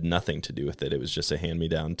I had nothing to do with it. It was just a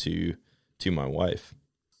hand-me-down to my wife.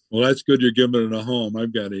 Well, that's good you're giving it a home. I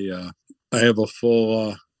have a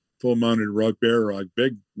full mounted bear rug,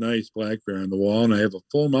 big, nice black bear on the wall, and I have a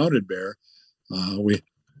full mounted bear. We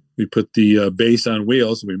put the base on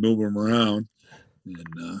wheels, and we move them around.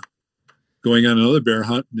 And going on another bear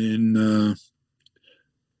hunt in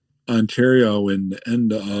Ontario in the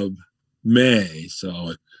end of May.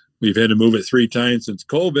 So we've had to move it 3 times since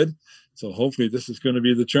COVID. So hopefully this is going to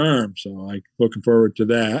be the charm. So I'm looking forward to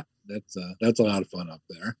that. That's a lot of fun up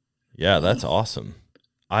there. Yeah, that's awesome.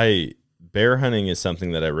 Bear hunting is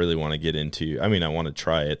something that I really want to get into. I mean, I want to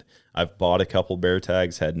try it. I've bought a couple bear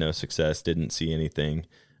tags, had no success, didn't see anything.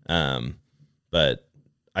 But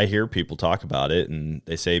I hear people talk about it, and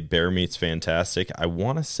they say bear meat's fantastic. I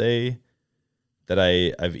want to say that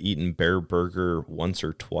I've eaten bear burger once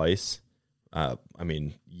or twice. I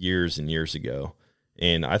mean, years and years ago,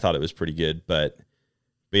 and I thought it was pretty good. But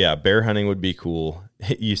yeah, bear hunting would be cool.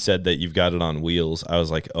 You said that you've got it on wheels. I was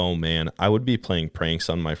like, oh man, I would be playing pranks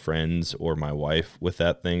on my friends or my wife with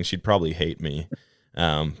that thing. She'd probably hate me.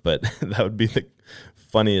 But that would be the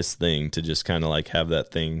funniest thing, to just kind of like have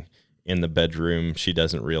that thing in the bedroom. She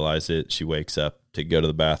doesn't realize it. She wakes up to go to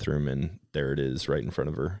the bathroom, and there it is right in front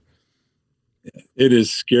of her. It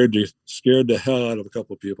is scared the hell out of a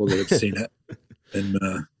couple of people that have seen it. And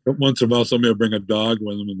once in a while, somebody will bring a dog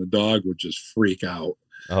with them, and the dog would just freak out.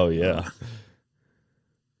 Oh yeah.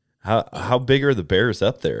 How big are the bears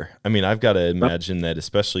up there? I mean, I've got to imagine that,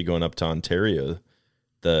 especially going up to Ontario,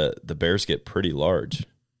 the bears get pretty large.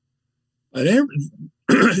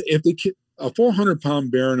 If a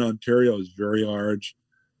 400-pound bear in Ontario is very large.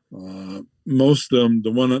 Most of them,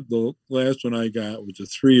 the last one I got was a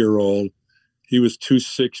 3-year-old. He was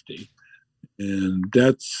 260, and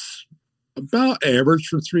that's about average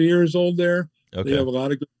for 3 years old. There, okay. They have a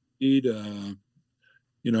lot of good speed.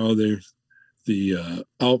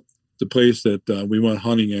 the place that we went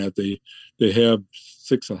hunting at, they have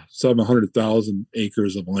 700,000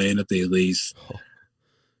 acres of land that they lease.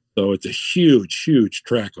 So it's a huge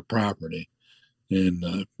tract of property.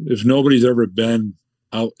 And if nobody's ever been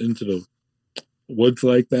out into the woods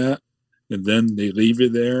like that, and then they leave you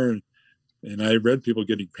there, and I read people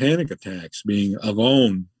getting panic attacks being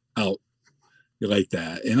alone out like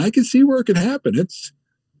that. And I can see where it could happen. It's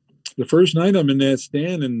the first night I'm in that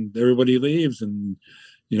stand and everybody leaves, and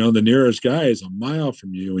the nearest guy is a mile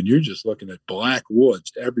from you, and you're just looking at black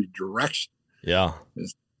woods every direction. Yeah.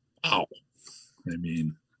 Wow. I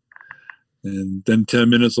mean, and then 10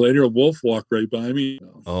 minutes later, a wolf walked right by me.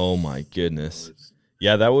 Oh my goodness.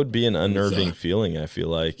 Yeah, that would be an unnerving feeling, I feel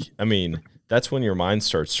like. I mean, that's when your mind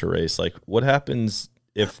starts to race. Like, what happens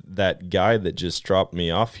if that guy that just dropped me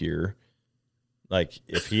off here, like,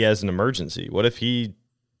 if he has an emergency? What if he,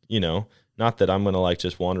 not that I'm going to like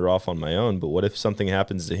just wander off on my own, but what if something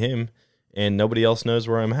happens to him and nobody else knows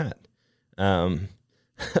where I'm at?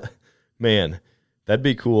 Man, that'd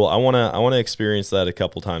be cool. I want to experience that a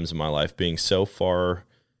couple times in my life, being so far,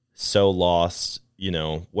 so lost,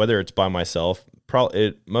 whether it's by myself.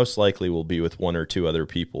 It most likely will be with one or two other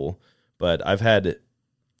people, but I've had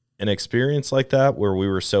an experience like that where we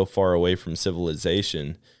were so far away from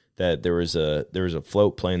civilization that there was a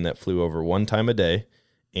float plane that flew over one time a day,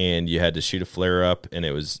 and you had to shoot a flare up, and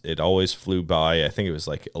it always flew by. I think it was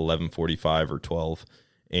like 11:45 or 12,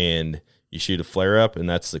 and you shoot a flare up, and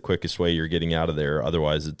that's the quickest way you're getting out of there.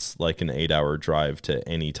 Otherwise, it's like an 8-hour drive to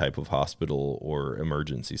any type of hospital or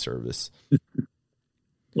emergency service.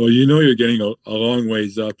 Well, you're getting a long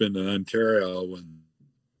ways up in Ontario when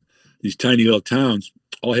these tiny little towns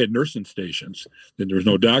all had nursing stations, and there was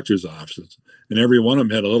no doctor's offices, and every one of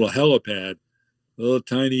them had a little helipad, a little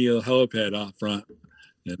tiny helipad out front,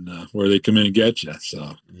 and where they come in and get you.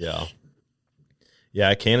 So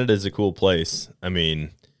yeah, Canada's a cool place. I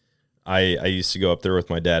mean, I used to go up there with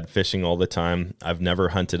my dad fishing all the time. I've never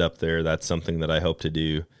hunted up there. That's something that I hope to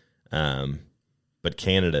do. But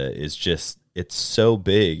Canada is just, it's so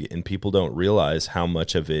big, and people don't realize how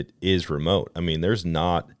much of it is remote. I mean, there's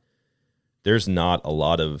not a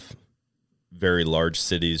lot of very large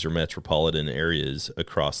cities or metropolitan areas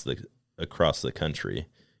across the country.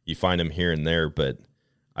 You find them here and there, but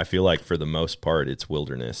I feel like for the most part, it's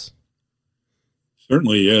wilderness.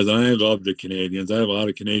 Certainly is. I love the Canadians. I have a lot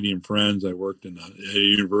of Canadian friends. I worked at a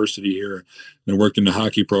university here and worked in the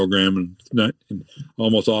hockey program, and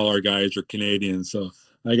almost all our guys are Canadians. So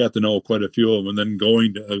I got to know quite a few of them. And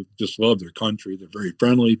then I just love their country. They're very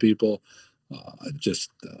friendly people.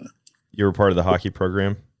 You were part of the hockey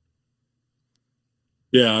program?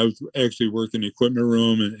 Yeah, I was actually worked in the equipment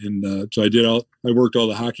room, and so I worked all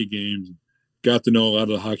the hockey games. Got to know a lot of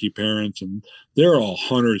the hockey parents, and they're all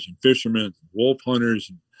hunters and fishermen, wolf hunters,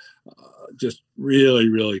 and just really,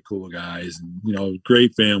 really cool guys, and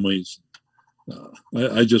great families.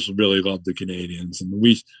 I just really love the Canadians, and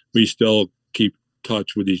we still keep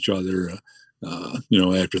touch with each other,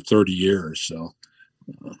 after 30 years. So,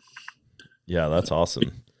 yeah, that's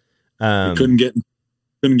awesome. We couldn't get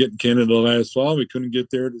in Canada last fall. We couldn't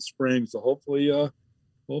get there this spring. So hopefully the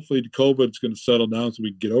COVID's going to settle down so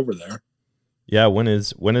we can get over there. Yeah, when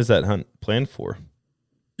is that hunt planned for?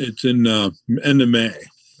 It's in end of May.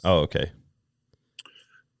 Oh, okay.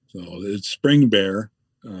 So it's spring bear.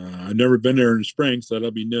 I've never been there in the spring, so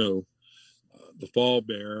that'll be new. The fall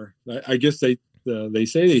bear. I guess they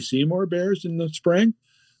say they see more bears in the spring.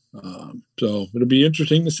 So it'll be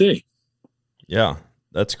interesting to see. Yeah,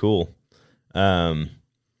 that's cool.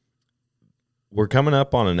 We're coming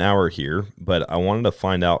up on an hour here, but I wanted to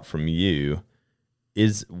find out from you.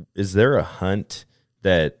 Is there a hunt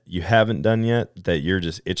that you haven't done yet that you're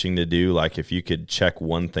just itching to do? Like, if you could check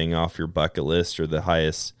one thing off your bucket list, or the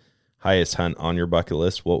highest hunt on your bucket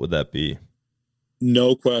list, what would that be?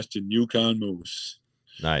 No question, Yukon moose.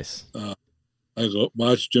 Nice. I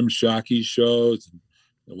watched Jim Shockey's shows, and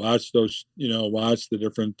watch the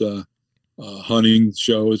different hunting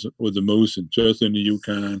shows with the moose, and just in the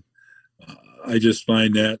Yukon. I just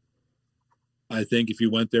find that, I think if you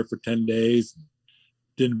went there for 10 days,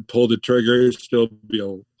 didn't pull the trigger, it'd still be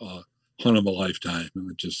a hunt of a lifetime.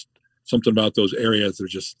 And just something about those areas, they're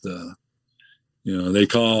just, they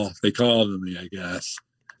call to me, I guess.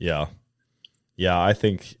 Yeah. Yeah. I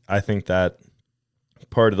think that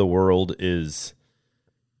part of the world is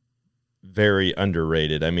very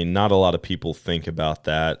underrated. I mean, not a lot of people think about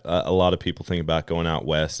that. A lot of people think about going out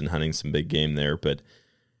west and hunting some big game there, but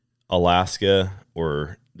Alaska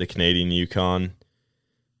or the Canadian Yukon,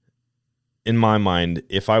 in my mind,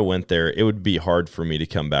 if I went there, it would be hard for me to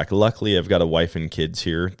come back. Luckily, I've got a wife and kids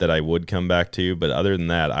here that I would come back to, but other than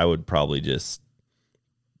that, I would probably just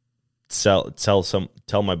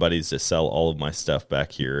tell my buddies to sell all of my stuff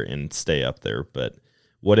back here and stay up there. But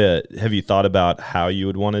have you thought about how you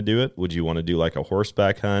would want to do it? Would you want to do like a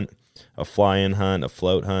horseback hunt, a fly-in hunt, a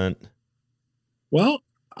float hunt? Well,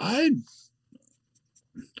 I'm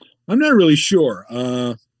not really sure.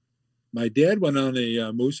 My dad went on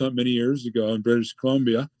a moose hunt many years ago in British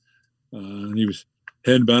Columbia, and he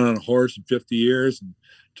hadn't been on a horse in 50 years and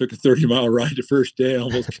took a 30-mile ride the first day,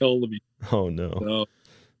 almost killed him. Oh, no. So,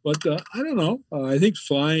 but I don't know. I think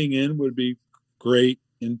flying in would be great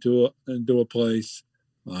into a place.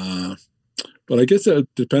 But I guess that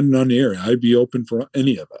depending on the area, I'd be open for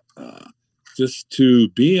any of it. Just to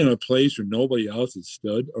be in a place where nobody else has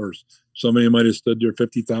stood, or somebody might have stood there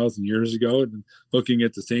 50,000 years ago and looking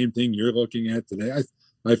at the same thing you're looking at today.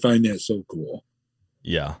 I find that so cool.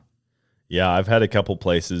 Yeah. Yeah. I've had a couple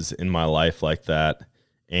places in my life like that.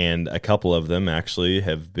 And a couple of them actually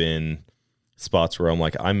have been spots where I'm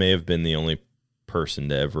like, I may have been the only person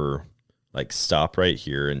to ever like stop right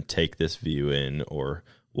here and take this view in or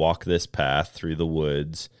walk this path through the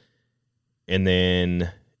woods. And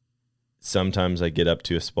then sometimes I get up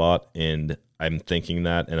to a spot and I'm thinking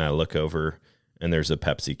that, and I look over and there's a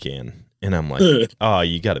Pepsi can, and I'm like, oh,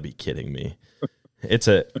 you got to be kidding me. It's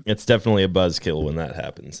definitely a buzzkill when that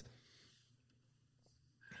happens.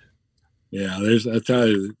 Yeah, I tell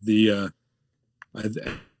you,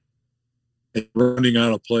 running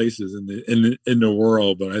out of places in the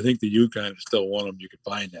world, but I think the Yukon is still one of them. You can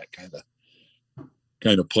find that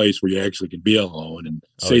kind of place where you actually can be alone and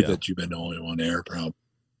say that you've been the only one there. Probably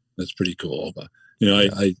that's pretty cool. But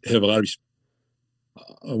I have a lot of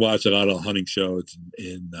I watch a lot of hunting shows,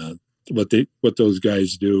 and what those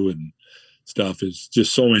guys do and stuff is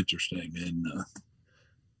just so interesting, and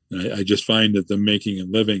I just find that them making a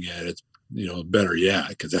living at it, better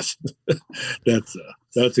because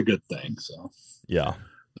that's a good thing. So yeah,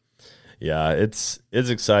 it's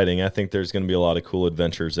exciting. I think there's going to be a lot of cool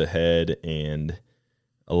adventures ahead and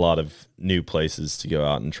a lot of new places to go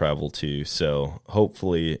out and travel to. So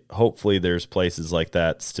hopefully there's places like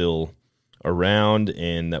that still around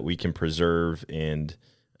and that we can preserve. And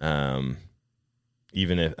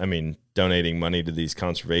even donating money to these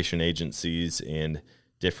conservation agencies and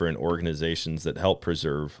different organizations that help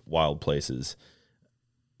preserve wild places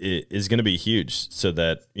is going to be huge, so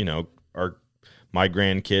that my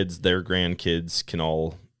grandkids, their grandkids can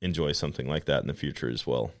all enjoy something like that in the future as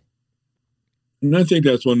well. And I think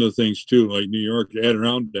that's one of the things too, like New York,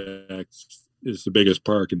 Adirondacks is the biggest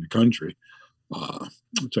park in the country.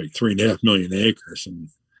 It's like 3.5 million acres, and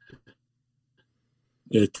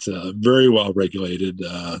it's very well regulated.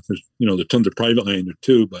 There's tons of private land there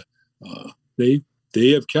too, but they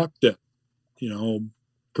have kept it,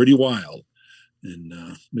 pretty wild, and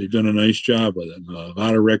they've done a nice job with it. A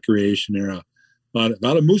lot of recreation there, a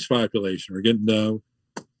lot of moose population. We're getting.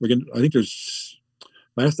 I think there's.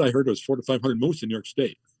 Last I heard, there was 400 to 500 moose in New York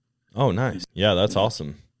State. Oh, nice! Yeah, that's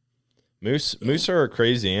awesome. Moose are a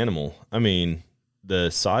crazy animal. I mean, the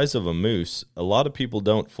size of a moose, a lot of people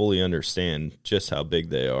don't fully understand just how big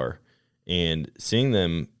they are, and seeing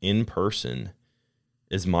them in person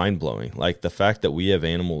is mind-blowing. Like the fact that we have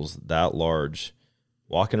animals that large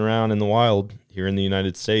walking around in the wild here in the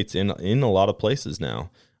United States, in a lot of places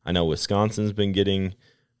now. I know Wisconsin's been getting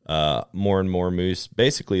more and more moose.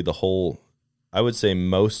 Basically, I would say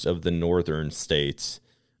most of the northern states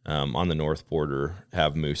on the north border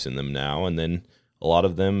have moose in them now, and then a lot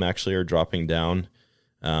of them actually are dropping down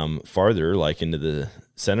farther, like into the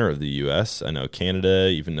center of the U.S. I know Canada,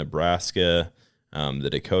 even Nebraska, the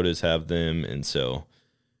Dakotas have them, and so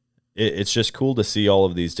it's just cool to see all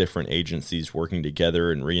of these different agencies working together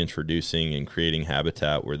and reintroducing and creating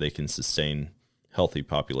habitat where they can sustain healthy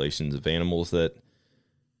populations of animals that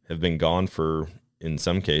have been gone for, in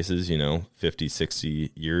some cases, 50,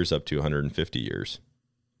 60 years up to 150 years.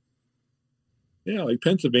 Yeah, like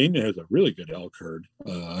Pennsylvania has a really good elk herd.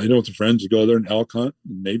 I know some friends who go there and elk hunt,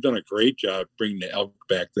 and they've done a great job bringing the elk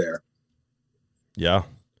back there. Yeah.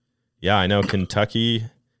 Yeah, I know Kentucky,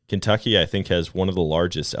 I think, has one of the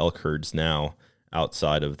largest elk herds now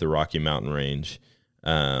outside of the Rocky Mountain Range.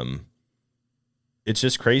 It's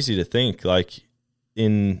just crazy to think, like,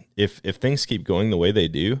 if things keep going the way they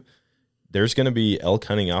do, there's going to be elk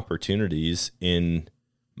hunting opportunities in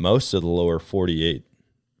most of the lower 48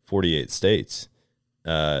 states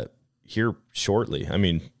here shortly. I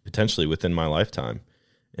mean, potentially within my lifetime.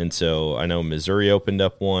 And so I know Missouri opened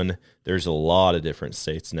up one. There's a lot of different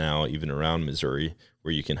states now, even around Missouri,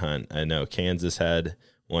 where you can hunt. I know Kansas had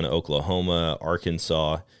one in Oklahoma,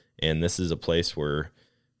 Arkansas, and this is a place where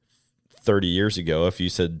 30 years ago, if you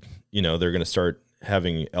said, you know, they're going to start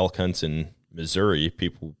having elk hunts in Missouri,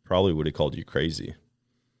 people probably would have called you crazy.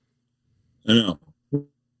 I know.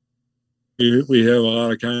 We have a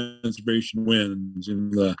lot of conservation wins,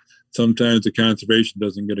 and sometimes the conservation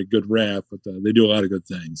doesn't get a good rap, but they do a lot of good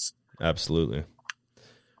things. Absolutely.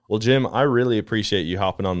 Well, Jim, I really appreciate you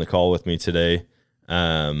hopping on the call with me today.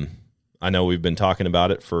 I know we've been talking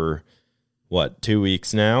about it for 2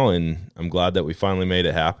 weeks now, and I'm glad that we finally made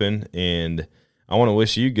it happen. And I want to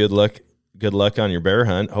wish you good luck on your bear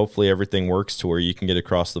hunt. Hopefully everything works to where you can get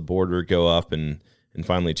across the border, go up and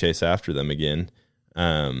finally chase after them again.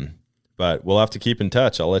 But we'll have to keep in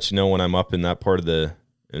touch. I'll let you know when I'm up in that part of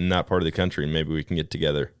the country, and maybe we can get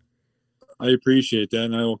together. I appreciate that,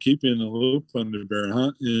 and I will keep you in the loop on the bear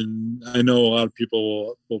hunt. And I know a lot of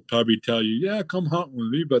people will probably tell you, yeah, come hunt with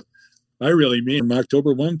me, but I really mean from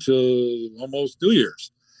October 1 to almost New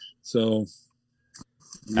Year's. So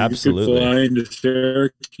absolutely, you could fly into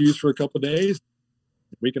Syracuse for a couple of days.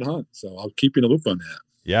 We can hunt. So I'll keep you in the loop on that.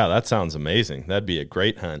 Yeah, that sounds amazing. That'd be a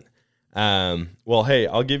great hunt. Well, hey,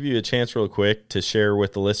 I'll give you a chance real quick to share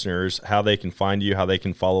with the listeners how they can find you, how they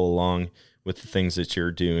can follow along with the things that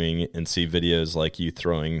you're doing and see videos like you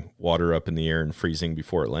throwing water up in the air and freezing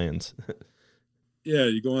before it lands. Yeah,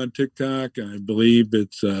 you go on TikTok. I believe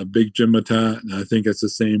it's Big Jim Matat, and I think it's the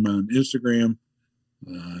same on Instagram.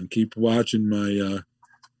 Keep watching my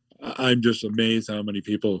I'm just amazed how many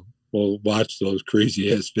people will watch those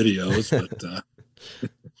crazy ass videos, but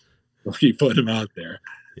we'll keep putting them out there.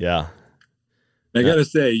 Yeah. I got to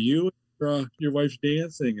say, your wife's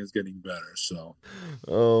dancing is getting better. So,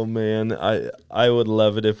 oh man, I would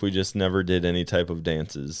love it if we just never did any type of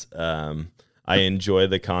dances. I enjoy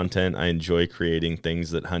the content. I enjoy creating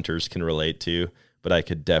things that hunters can relate to, but I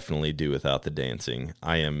could definitely do without the dancing.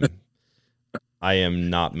 I am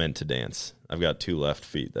not meant to dance. I've got 2 left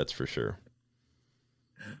feet, that's for sure.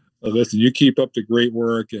 Well, listen, you keep up the great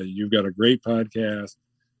work. You've got a great podcast.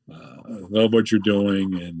 I love what you're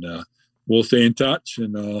doing, and we'll stay in touch,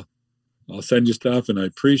 and I'll send you stuff, and I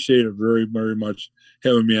appreciate it very, very much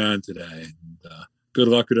having me on today. And, good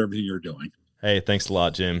luck with everything you're doing. Hey, thanks a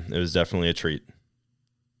lot, Jim. It was definitely a treat.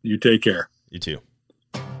 You take care. You too.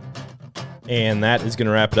 And that is going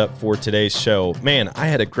to wrap it up for today's show. Man, I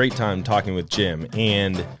had a great time talking with Jim,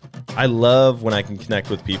 and I love when I can connect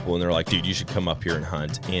with people and they're like, dude, you should come up here and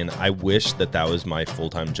hunt. And I wish that was my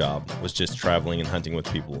full-time job, was just traveling and hunting with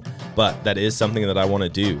people. But that is something that I want to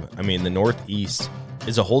do. I mean, the Northeast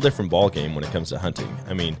is a whole different ballgame when it comes to hunting.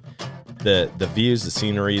 I mean, the views, the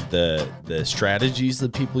scenery, the strategies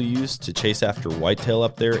that people use to chase after whitetail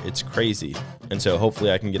up there, it's crazy. And so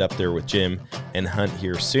hopefully I can get up there with Jim and hunt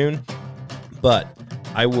here soon. But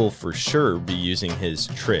I will for sure be using his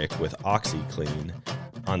trick with OxyClean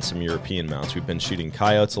on some European mounts. We've been shooting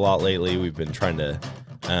coyotes a lot lately. We've been trying to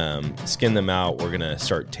skin them out. We're going to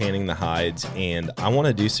start tanning the hides, and I want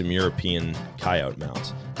to do some European coyote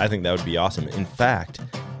mounts. I think that would be awesome. In fact,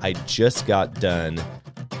 I just got done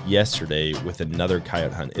yesterday with another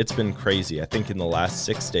coyote hunt. It's been crazy. I think in the last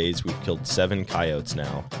 6 days, we've killed 7 coyotes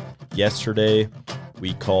now. Yesterday,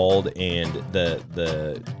 we called, and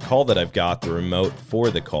the call that I've got, the remote for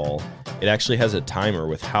the call, it actually has a timer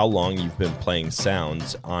with how long you've been playing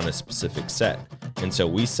sounds on a specific set. And so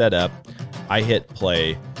we set up, I hit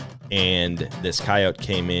play, and this coyote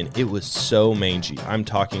came in. It was so mangy. I'm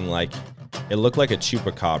talking like, it looked like a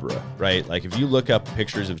chupacabra, right? Like if you look up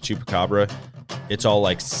pictures of chupacabra, it's all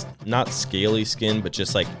like not scaly skin, but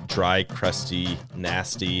just like dry, crusty,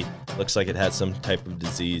 nasty. Looks like it had some type of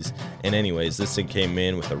disease. And anyways, this thing came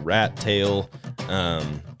in with a rat tail.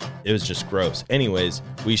 It was just gross. Anyways,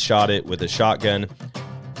 we shot it with a shotgun.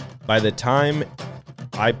 By the time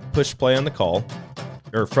I pushed play on the call,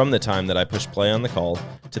 or from the time that I pushed play on the call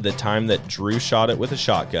to the time that Drew shot it with a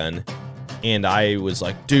shotgun, and I was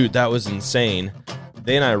like, dude, that was insane.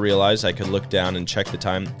 Then I realized I could look down and check the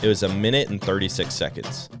time. It was 1 minute and 36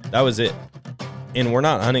 seconds. That was it. And we're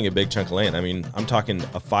not hunting a big chunk of land. I mean, I'm talking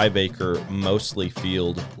a 5-acre, mostly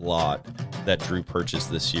field lot that Drew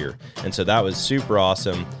purchased this year. And so that was super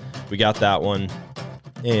awesome. We got that one,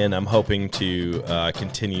 and I'm hoping to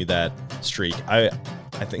continue that streak. I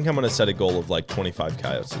think I'm going to set a goal of like 25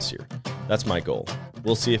 coyotes this year. That's my goal.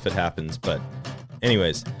 We'll see if it happens. But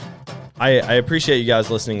anyways, I appreciate you guys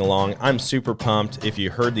listening along. I'm super pumped. If you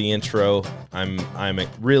heard the intro, I'm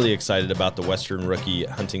really excited about the Western Rookie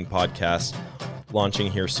Hunting Podcast launching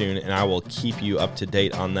here soon, and I will keep you up to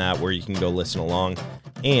date on that, where you can go listen along.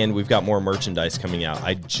 And we've got more merchandise coming out.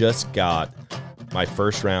 I just got my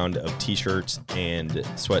first round of t-shirts and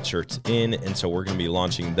sweatshirts in, and so we're going to be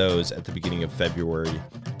launching those at the beginning of February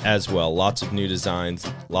as well. Lots of new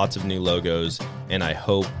designs, lots of new logos, and I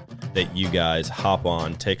hope that you guys hop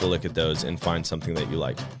on, take a look at those, and find something that you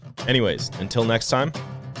like. Anyways, until next time,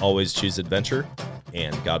 always choose adventure,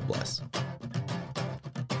 and God bless.